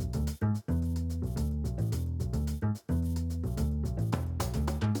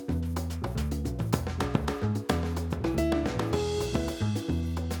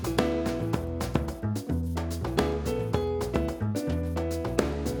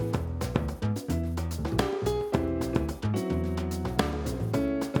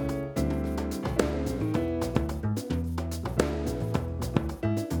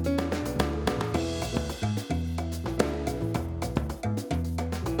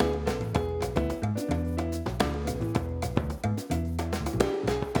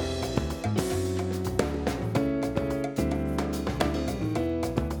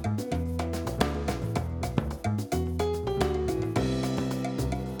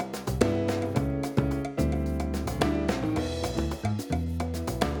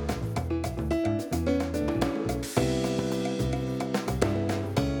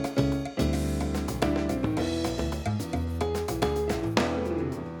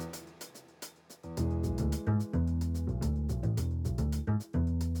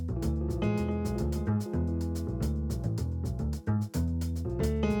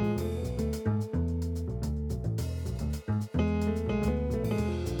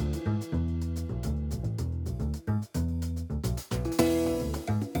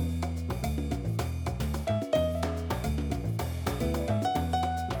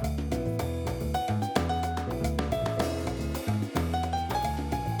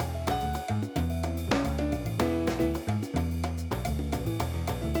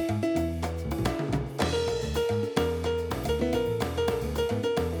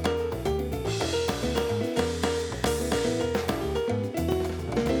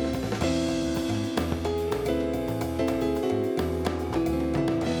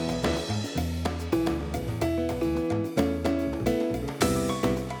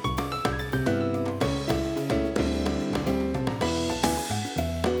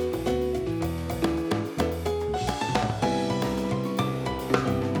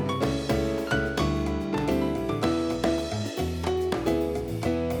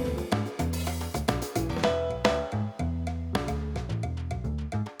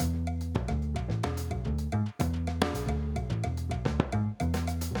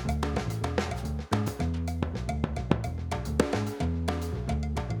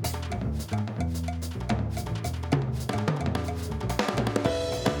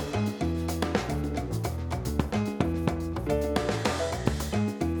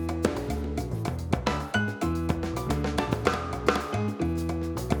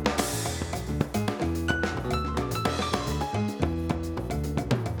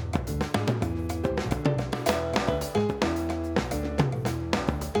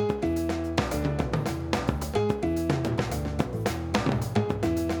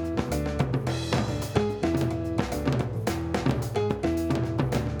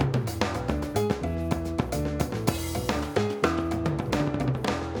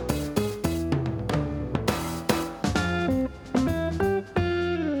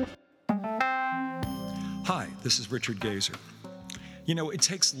 This is Richard Gazer. You know, it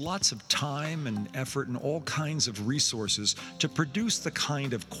takes lots of time and effort and all kinds of resources to produce the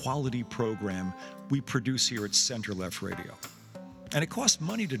kind of quality program we produce here at Center Left Radio. And it costs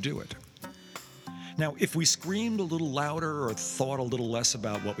money to do it. Now, if we screamed a little louder or thought a little less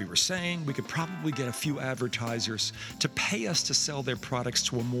about what we were saying, we could probably get a few advertisers to pay us to sell their products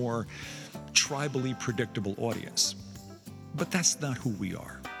to a more tribally predictable audience. But that's not who we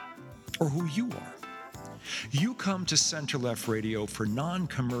are, or who you are. You come to Center Left Radio for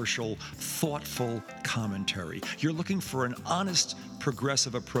non-commercial, thoughtful commentary. You're looking for an honest,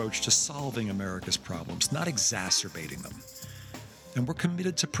 progressive approach to solving America's problems, not exacerbating them. And we're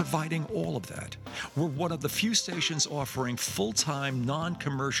committed to providing all of that. We're one of the few stations offering full-time,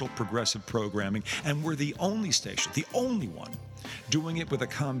 non-commercial progressive programming, and we're the only station, the only one, doing it with a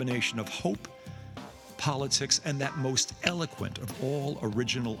combination of hope, politics, and that most eloquent of all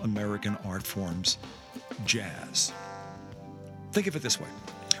original American art forms, jazz. Think of it this way.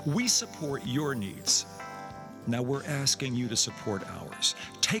 We support your needs. Now we're asking you to support ours.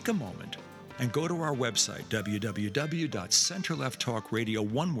 Take a moment and go to our website, www.centerlefttalkradio,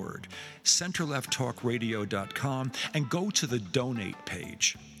 one word, centerlefttalkradio.com, and go to the donate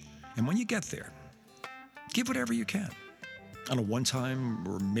page. And when you get there, give whatever you can on a one-time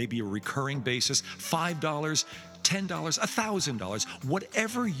or maybe a recurring basis, $5, $10, $1,000,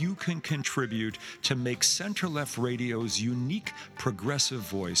 whatever you can contribute to make Center Left Radio's unique progressive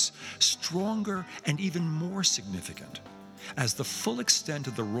voice stronger and even more significant as the full extent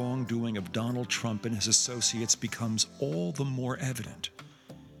of the wrongdoing of Donald Trump and his associates becomes all the more evident.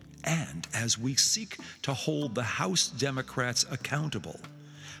 And as we seek to hold the House Democrats accountable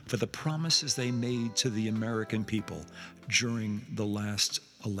for the promises they made to the American people during the last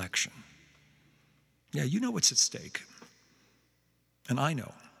election. Yeah, you know what's at stake. And I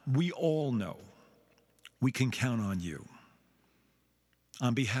know, we all know, we can count on you.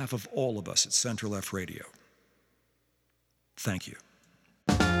 On behalf of all of us at Center Left Radio, thank you.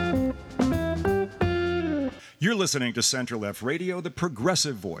 You're listening to Center Left Radio, the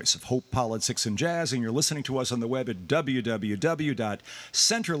progressive voice of hope, politics, and jazz, and you're listening to us on the web at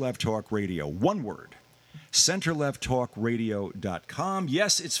www.centerlefttalkradio, one word, centerlefttalkradio.com.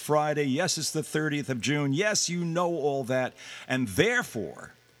 Yes, it's Friday. Yes, it's the 30th of June. Yes, you know all that, and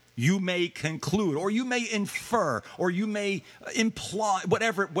therefore, you may conclude, or you may infer, or you may imply,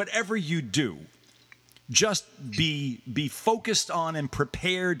 whatever you do, just be focused on and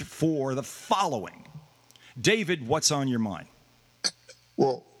prepared for the following. David, what's on your mind?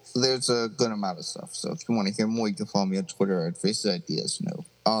 Well, there's a good amount of stuff. So if you want to hear more, you can follow me on Twitter at FaceIdeas.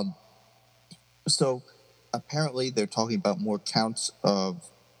 So apparently they're talking about more counts of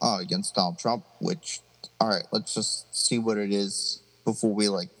against Donald Trump, which, all right, let's just see what it is before we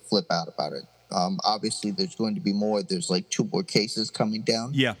flip out about it. Obviously, there's going to be more. There's 2 more cases coming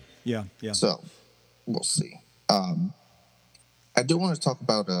down. Yeah. So we'll see. I do want to talk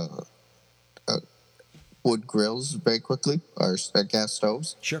about wood grills very quickly, or gas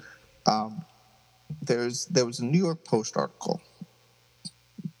stoves. Sure. There was a New York Post article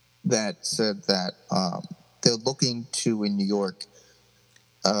that said that they're looking to, in New York,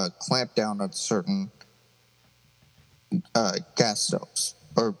 clamp down on certain gas stoves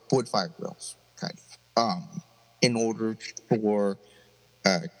or wood-fired grills, kind of, in order for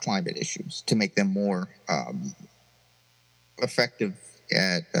climate issues, to make them more effective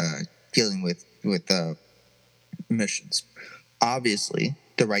at dealing with emissions. Obviously,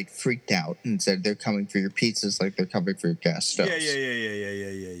 the right freaked out and said they're coming for your pizzas like they're coming for your gas stoves.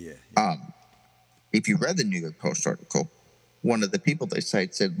 Yeah. If you read the New York Post article, one of the people they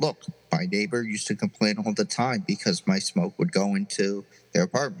cite said, look, my neighbor used to complain all the time because my smoke would go into their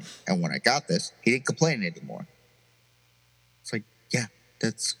apartment. And when I got this, he didn't complain anymore. It's yeah,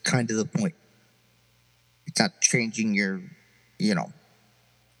 that's kind of the point. It's not changing your, it's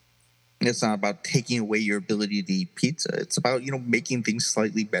not about taking away your ability to eat pizza. It's about, making things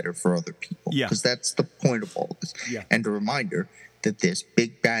slightly better for other people. Yeah. Because that's the point of all of this. Yeah. And a reminder that this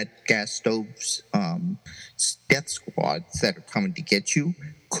big bad gas stoves death squads that are coming to get you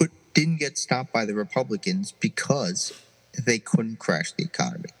didn't get stopped by the Republicans because they couldn't crash the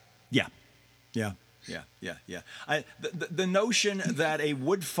economy. Yeah. The notion that a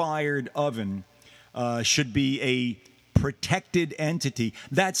wood-fired oven should be a protected entity,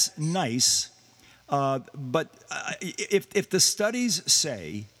 that's nice. But if the studies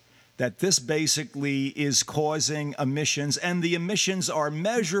say that this basically is causing emissions and the emissions are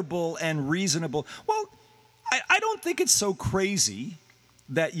measurable and reasonable, well, I don't think it's so crazy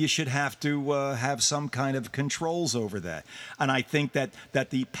that you should have to have some kind of controls over that. And I think that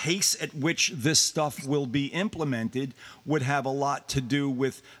the pace at which this stuff will be implemented would have a lot to do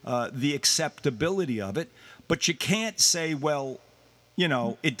with the acceptability of it. But you can't say, well,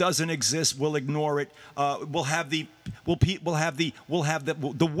 it doesn't exist. We'll ignore it. We'll have the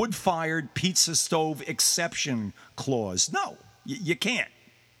wood-fired pizza stove exception clause. No, you can't.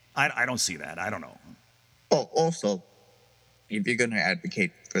 I don't see that. I don't know. Oh, also, if you're going to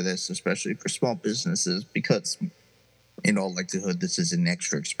advocate for this, especially for small businesses, because in all likelihood this is an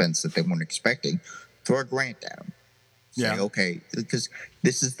extra expense that they weren't expecting, throw a grant at them. Say, okay, because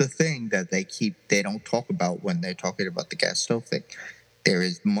this is the thing that they don't talk about when they're talking about the gas stove thing. There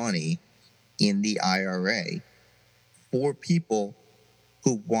is money in the IRA for people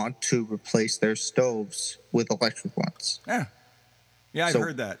who want to replace their stoves with electric ones. Yeah, I've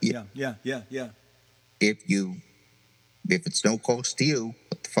heard that. Yeah. If it's no cost to you,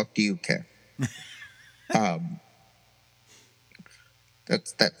 what the fuck do you care?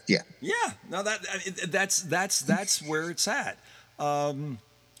 That's that. Yeah. Yeah. No, that's where it's at. I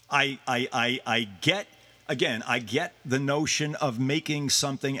get again, I get the notion of making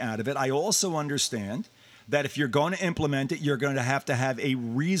something out of it. I also understand that if you're going to implement it, you're going to have a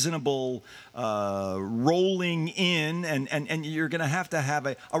reasonable rolling in, and you're going to have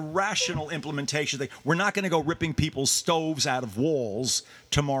a rational implementation. We're not going to go ripping people's stoves out of walls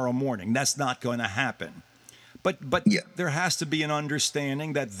tomorrow morning. That's not going to happen. But Yeah. there has to be an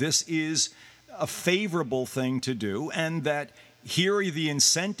understanding that this is a favorable thing to do, and that here are the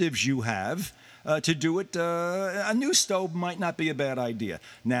incentives you have to do it. A new stove might not be a bad idea.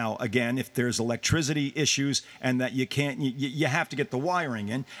 Now, again, if there's electricity issues and that you have to get the wiring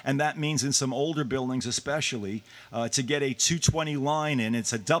in, and that means in some older buildings especially, to get a 220 line in,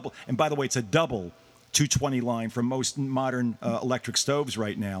 it's a double. And by the way, it's a double 220 line for most modern electric stoves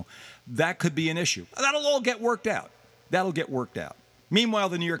right now. That could be an issue. That'll all get worked out. Meanwhile,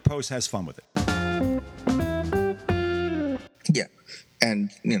 the New York Post has fun with it. Yeah. And,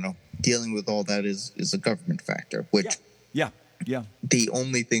 dealing with all that is a government factor, which Yeah. the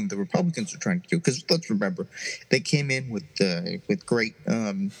only thing the Republicans are trying to do, because let's remember, they came in with great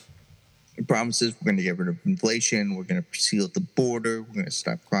promises. We're going to get rid of inflation. We're going to seal the border. We're going to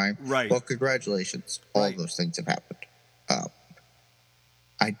stop crime. Right. Well, congratulations. All those things have happened.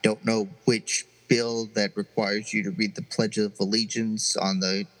 I don't know which bill that requires you to read the Pledge of Allegiance on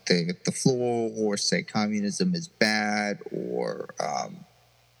the floor, or say communism is bad, or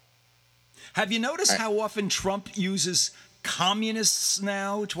have you noticed how often Trump uses communists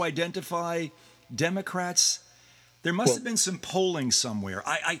now to identify Democrats? There must have been some polling somewhere.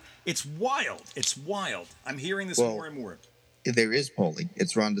 It's wild. I'm hearing this more and more. There is polling.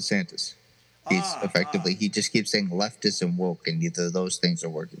 It's Ron DeSantis. He just keeps saying leftist and woke, and neither of those things are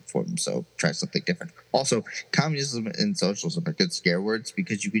working for him. So try something different. Also, communism and socialism are good scare words,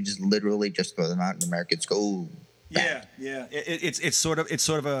 because you could just literally just throw them out and Americans go, ooh, bad. Yeah. It's just sort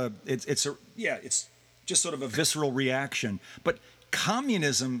of a visceral reaction. But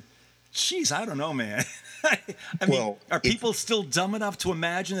communism, geez, I don't know, man. I mean, are people still dumb enough to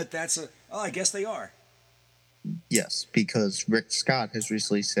imagine that that's a? Oh, I guess they are. Yes, because Rick Scott has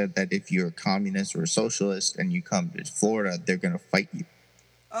recently said that if you're a communist or a socialist and you come to Florida, they're going to fight you.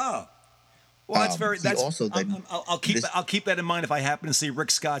 Oh, well, that's very. That's also. I'll keep that in mind if I happen to see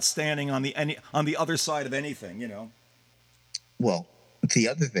Rick Scott standing on the other side of anything. Well, the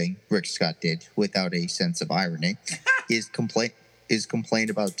other thing Rick Scott did, without a sense of irony, is complain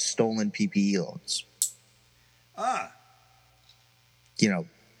about stolen PPE loans.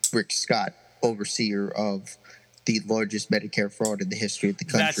 Rick Scott, overseer of the largest Medicare fraud in the history of the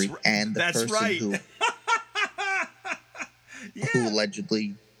country, and the person who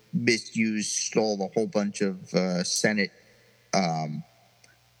allegedly stole a whole bunch of Senate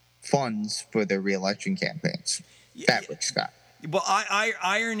funds for their re-election campaigns. That Rick Scott. Well,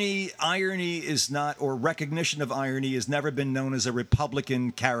 irony is not, or recognition of irony has never been known as a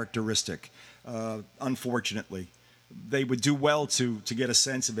Republican characteristic. Unfortunately, they would do well to get a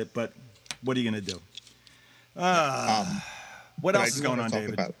sense of it, but what are you going to do? What else is going on,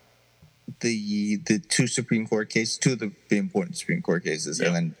 David? About the two Supreme Court cases, two of the important Supreme Court cases,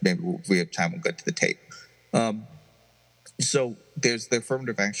 and then maybe if we have time, we'll get to the tape. So there's the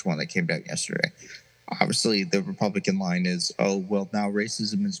affirmative action one that came down yesterday. Obviously, the Republican line is, oh, well, now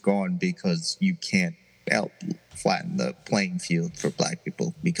racism is gone because you can't help flatten the playing field for black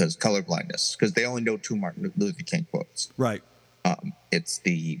people because colorblindness, because they only know two Martin Luther King quotes. Right. It's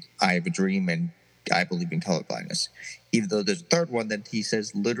the I have a dream and I believe in colorblindness. Even though there's a third one that he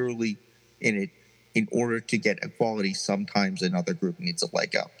says literally in it, in order to get equality, sometimes another group needs a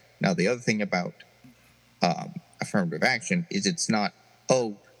leg up. Now, the other thing about affirmative action is it's not,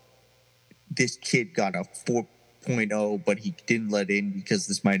 oh, this kid got a 4.0, but he didn't let in because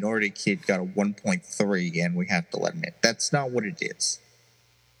this minority kid got a 1.3 and we have to let him in. That's not what it is.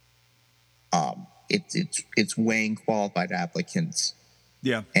 It's weighing qualified applicants,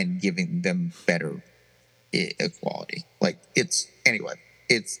 and giving them better equality. It's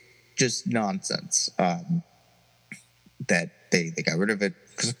just nonsense that they got rid of it,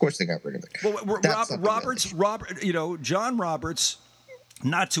 because of course they got rid of it. Well, John Roberts,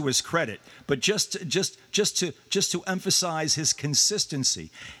 not to his credit, but just to emphasize his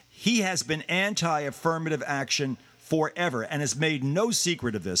consistency, he has been anti-affirmative action forever and has made no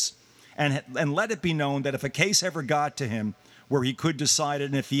secret of this. And let it be known that if a case ever got to him where he could decide it,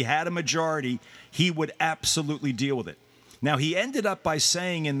 and if he had a majority, he would absolutely deal with it. Now, he ended up by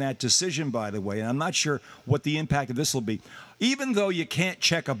saying in that decision, by the way, and I'm not sure what the impact of this will be, even though you can't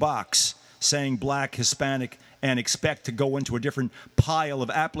check a box saying black, Hispanic, and expect to go into a different pile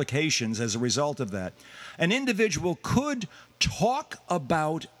of applications as a result of that, an individual could talk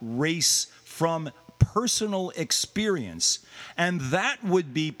about race from personal experience, and that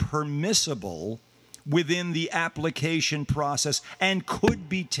would be permissible within the application process and could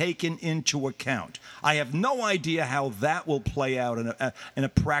be taken into account. I have no idea how that will play out in a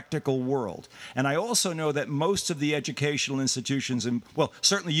practical world. And I also know that most of the educational institutions, well,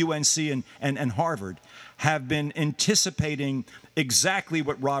 certainly UNC and Harvard, have been anticipating exactly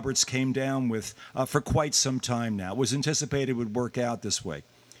what Roberts came down with for quite some time now. It was anticipated would work out this way.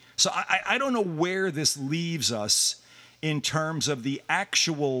 So I don't know where this leaves us in terms of the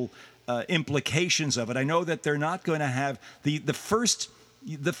actual implications of it. I know that they're not going to have the first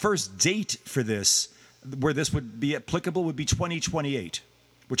date for this, where this would be applicable, would be 2028,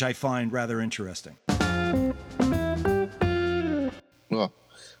 which I find rather interesting. Well,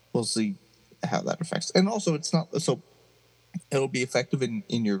 we'll see how that affects. And also, it's not so. It'll be effective in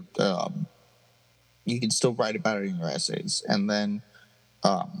your. You can still write about it in your essays, and then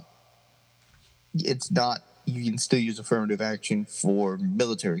it's not. You can still use affirmative action for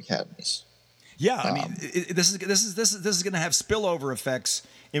military academies. Yeah, I mean, this is going to have spillover effects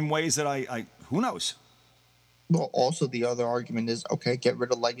in ways that I who knows. Well, also the other argument is, okay, get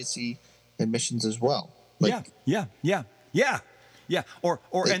rid of legacy admissions as well. Yeah.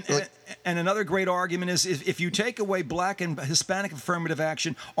 And another great argument is if you take away Black and Hispanic affirmative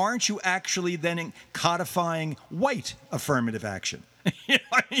action, aren't you actually then codifying white affirmative action?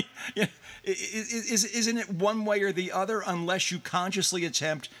 Isn't it one way or the other unless you consciously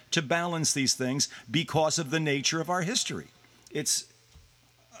attempt to balance these things because of the nature of our history?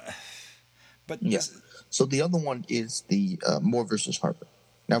 So the other one is the Moore versus Harper.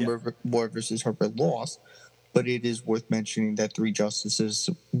 Now, Moore versus Harper lost, but it is worth mentioning that 3 justices,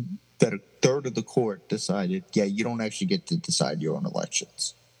 that a third of the court decided, you don't actually get to decide your own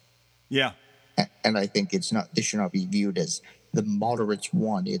elections. Yeah. And I think this should not be viewed as the moderates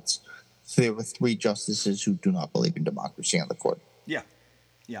won. There were 3 justices who do not believe in democracy on the court. Yeah.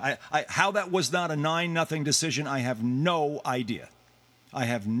 How that was not a 9-0 decision, I have no idea.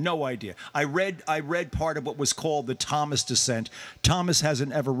 I read part of what was called the Thomas dissent. Thomas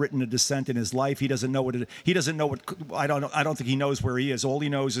hasn't ever written a dissent in his life. He doesn't know what I don't think he knows where he is. All he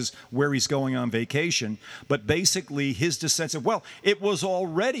knows is where he's going on vacation. But basically his dissent said, well,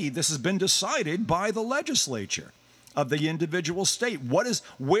 this has been decided by the legislature of the individual state.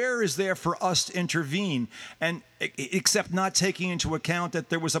 Where is there for us to intervene? And except not taking into account that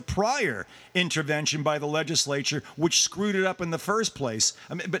there was a prior intervention by the legislature which screwed it up in the first place.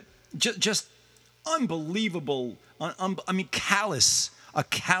 I mean, but just unbelievable. Callous,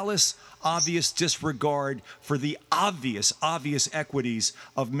 obvious disregard for the obvious equities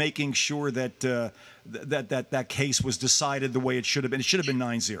of making sure that that case was decided the way it should have been. It should have been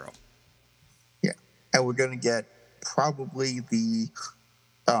 9-0. Yeah, and we're going to get probably the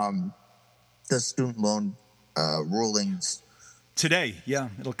student loan rulings today. Yeah,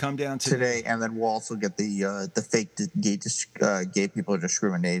 it'll come down today, and then we'll also get the fake gay people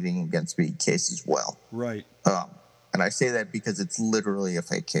discriminating against me case as well. Right. And I say that because it's literally a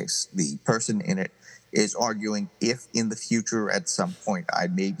fake case. The person in it is arguing if in the future at some point I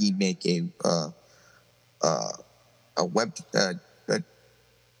maybe make a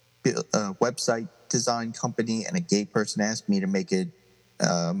website design company and a gay person asked me to make it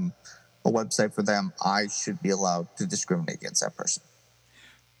a website for them, I should be allowed to discriminate against that person.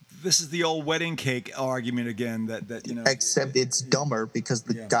 This is the old wedding cake argument again. Except it's dumber because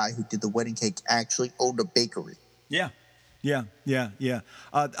the guy who did the wedding cake actually owned a bakery. Yeah.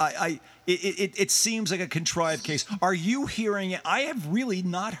 It seems like a contrived case. Are you hearing it? I have really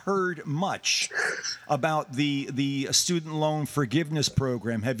not heard much about the student loan forgiveness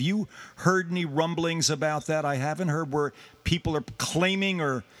program. Have you heard any rumblings about that? I haven't heard where people are claiming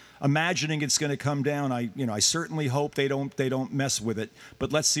or imagining it's going to come down. I certainly hope they don't mess with it.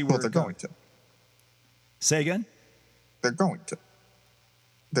 But let's see where they're going to. Say again? They're going to.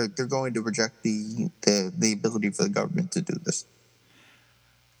 They're going to reject the ability for the government to do this.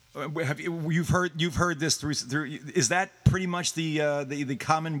 You've heard this through? Is that pretty much the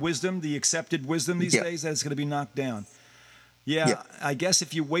common wisdom, the accepted wisdom these days, that it's going to be knocked down? Yeah, I guess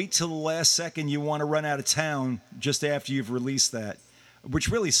if you wait till the last second, you want to run out of town just after you've released that, which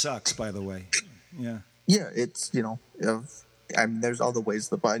really sucks, by the way. Yeah. Yeah, it's there's other ways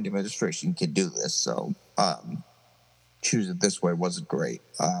the Biden administration can do this, so. Choose it this way wasn't great.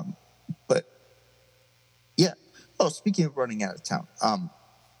 But yeah. Oh, speaking of running out of town,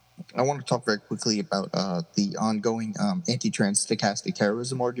 I want to talk very quickly about the ongoing anti-trans stochastic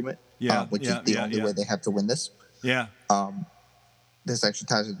terrorism argument, which is the only way they have to win this. Yeah. This actually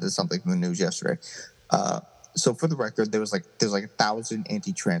ties into something from the news yesterday. So for the record, there's like 1,000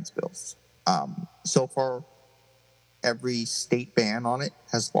 anti-trans bills. So far, every state ban on it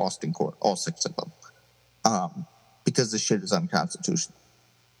has lost in court, all 6 of them, because the shit is unconstitutional.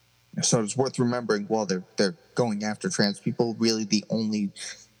 So it's worth remembering while they're going after trans people, really the only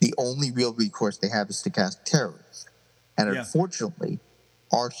real recourse they have is to cast terrorists. And unfortunately,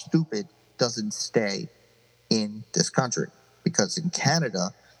 our stupid doesn't stay in this country, because in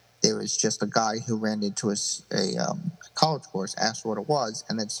Canada, there was just a guy who ran into a college course, asked what it was,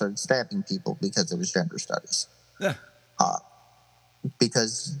 and then started stabbing people because it was gender studies. Yeah.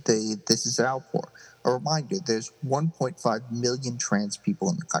 Because this is an outpour. A reminder, there's 1.5 million trans people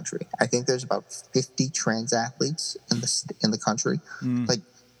in the country. I think there's about 50 trans athletes in the country. Like,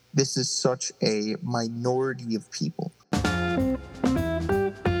 this is such a minority of people. They're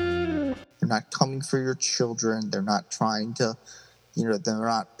not coming for your children. They're not trying to, they're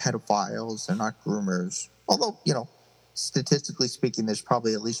not pedophiles. They're not groomers. Although, statistically speaking, there's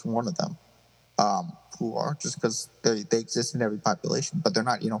probably at least one of them who are, just because they exist in every population, but they're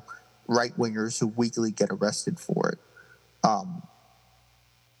not, right-wingers who weekly get arrested for it.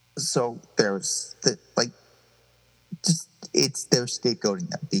 So there's they're scapegoating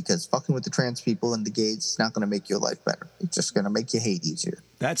them, because fucking with the trans people and the gays is not going to make your life better. It's just going to make your hate easier.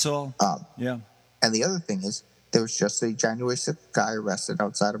 That's all. Yeah. And the other thing is, there was just a January 6th guy arrested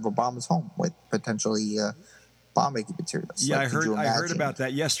outside of Obama's home with potentially bomb-making materials. Yeah, I heard about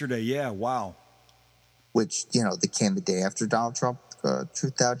that yesterday. Yeah, wow. Which, that came the day after Donald Trump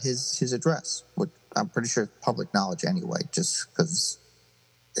truthed out his address, which I'm pretty sure is public knowledge anyway, just because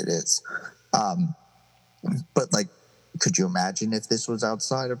it is. But, could you imagine if this was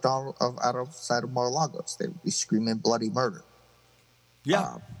outside of Mar-a-Lago's? They would be screaming bloody murder.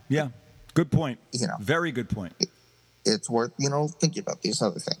 Yeah, yeah. Good point. Very good point. It's worth, thinking about these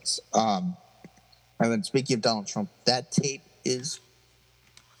other things. And then speaking of Donald Trump, that tape is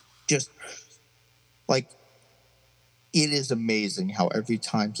just, it is amazing how every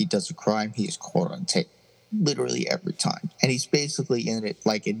time he does a crime, he is caught on tape. Literally every time. And he's basically in it,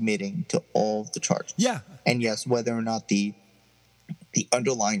 admitting to all of the charges. Yeah. And yes, whether or not the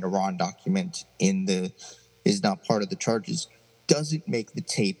underlying Iran document is not part of the charges doesn't make the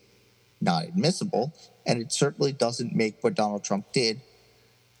tape not admissible, and it certainly doesn't make what Donald Trump did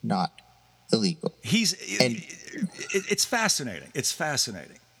not illegal. It's fascinating. It's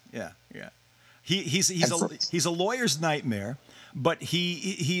fascinating. Yeah, yeah. He's a lawyer's nightmare, but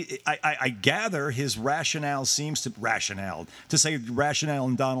I gather his rationale seems to say rationale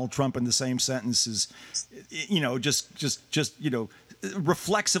and Donald Trump in the same sentence is, just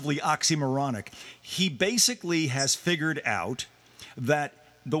reflexively oxymoronic. He basically has figured out that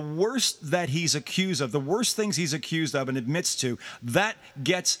the worst that he's accused of, the worst things he's accused of and admits to, that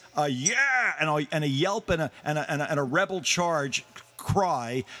gets a yeah and a yelp and a rebel charge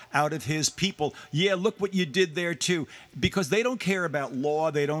cry out of his people. Yeah, look what you did there too. Because they don't care about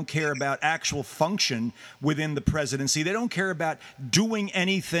law. They don't care about actual function within the presidency. They don't care about doing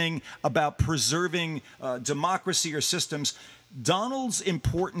anything about preserving democracy or systems. Donald's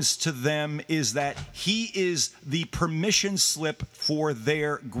importance to them is that he is the permission slip for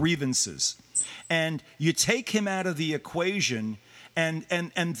their grievances. And you take him out of the equation,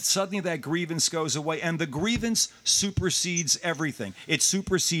 and suddenly that grievance goes away, and the grievance supersedes everything. It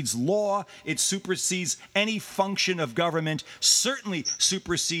supersedes law, it supersedes any function of government, certainly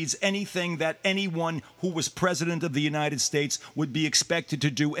supersedes anything that anyone who was president of the United States would be expected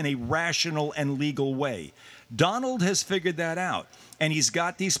to do in a rational and legal way. Donald has figured that out, and he's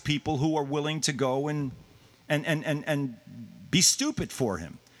got these people who are willing to go and be stupid for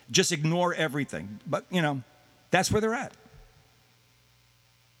him, just ignore everything. But that's where they're at.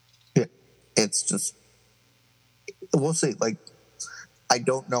 It's just, we'll see. I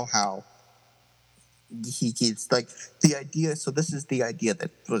don't know how he keeps the idea. So this is the idea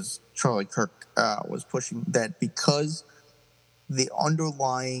that was Charlie Kirk was pushing, that because the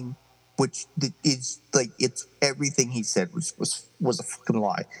underlying, which is it's everything he said was a fucking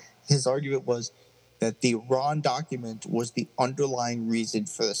lie. His argument was that the Iran document was the underlying reason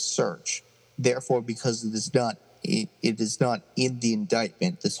for the search. Therefore, because it is not in the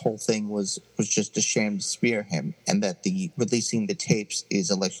indictment, this whole thing was just a sham to smear him, and that the releasing the tapes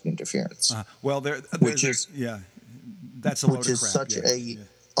is election interference. Well, that's a load of crap. Which is such a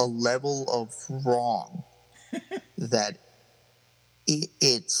level of wrong that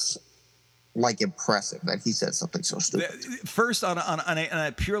it's impressive that he said something so stupid. First, on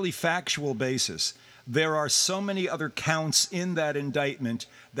a purely factual basis, there are so many other counts in that indictment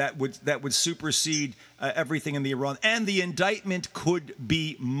that would supersede everything in the Iran, and the indictment could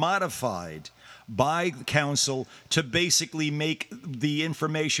be modified by counsel to basically make the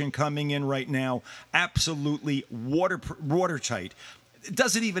information coming in right now absolutely watertight. It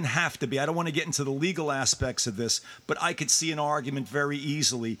doesn't even have to be. I don't want to get into the legal aspects of this, but I could see an argument very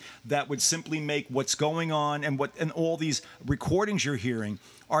easily that would simply make what's going on and all these recordings you're hearing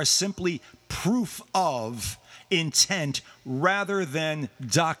are simply proof of intent rather than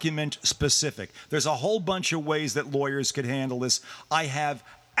document specific. There's a whole bunch of ways that lawyers could handle this. I have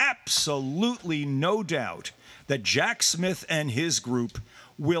absolutely no doubt that Jack Smith and his group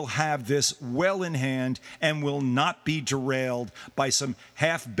will have this well in hand and will not be derailed by some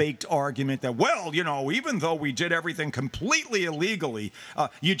half-baked argument that, well, even though we did everything completely illegally,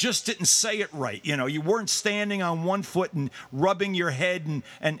 you just didn't say it right. You weren't standing on one foot and rubbing your head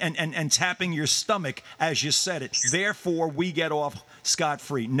and tapping your stomach as you said it. Therefore, we get off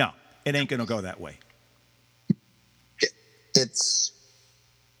scot-free. No, it ain't going to go that way.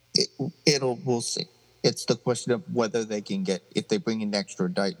 We'll see. It's the question of whether they can get, if they bring in extra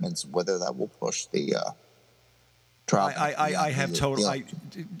indictments, whether that will push the trial.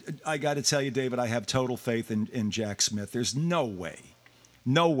 I got to tell you, David, I have total faith in Jack Smith. There's no way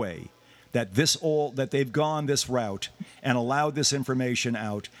that that they've gone this route and allowed this information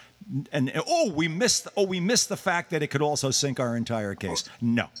out. And we missed the fact that it could also sink our entire case.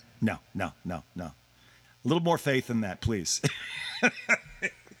 No. A little more faith than that, please.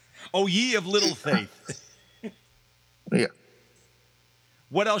 Oh, ye of little faith. Yeah.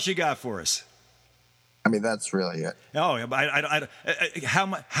 What else you got for us? I mean, that's really it. Oh,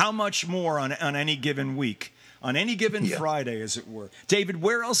 how much more on any given week, on any given Friday, as it were? David,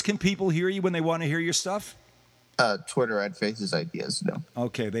 where else can people hear you when they want to hear your stuff? Twitter at Faces Ideas. No.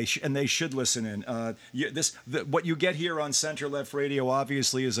 Okay, they should listen in. What you get here on Center Left Radio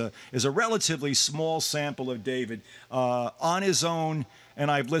obviously is a relatively small sample of David on his own. And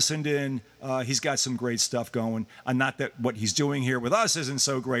I've listened in. He's got some great stuff going. Not that what he's doing here with us isn't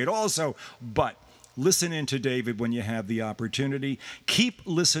so great also, but listen in to David when you have the opportunity. Keep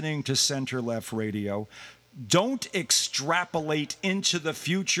listening to Center Left Radio. Don't extrapolate into the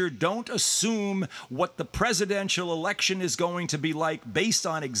future. Don't assume what the presidential election is going to be like based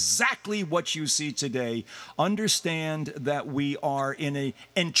on exactly what you see today. Understand that we are in an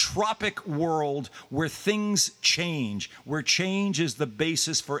entropic world where things change, where change is the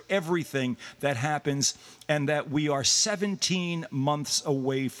basis for everything that happens, and that we are 17 months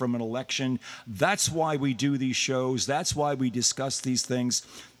away from an election. That's why we do these shows. That's why we discuss these things.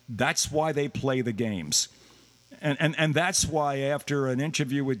 That's why they play the games. And that's why after an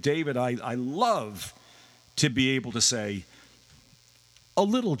interview with David, I love to be able to say, a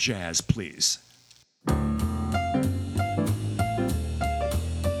little jazz, please.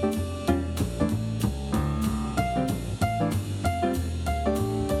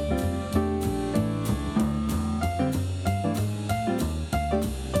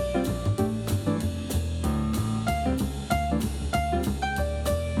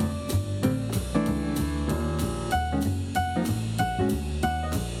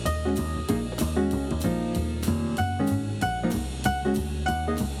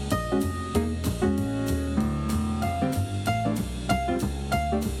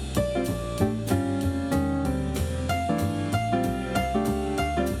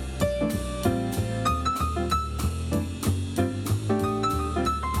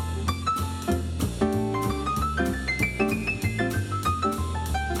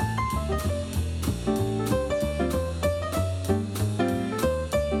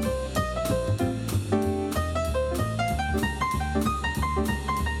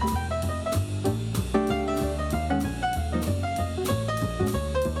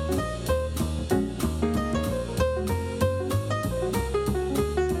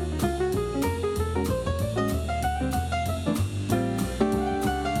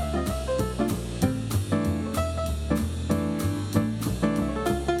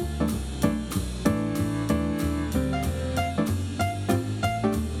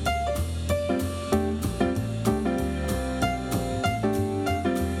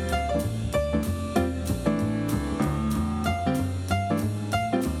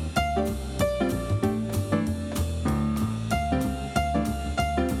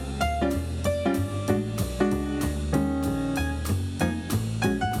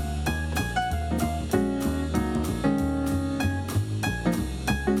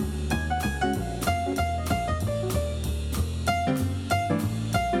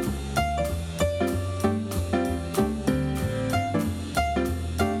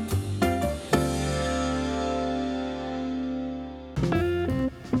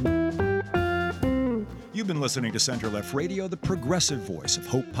 listening to Center Left Radio, the progressive voice of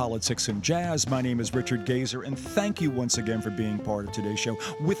hope, politics, and jazz. My name is Richard Gazer, and thank you once again for being part of today's show.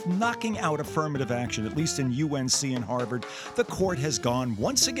 With knocking out affirmative action, at least in UNC and Harvard, the court has gone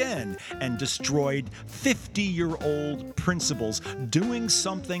once again and destroyed 50-year-old principles, doing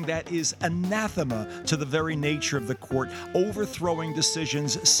something that is anathema to the very nature of the court, overthrowing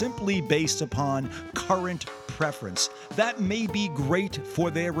decisions simply based upon current preference. That may be great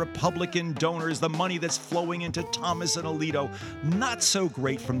for their Republican donors, the money that's flowing into Thomas and Alito, not so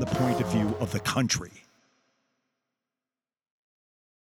great from the point of view of the country.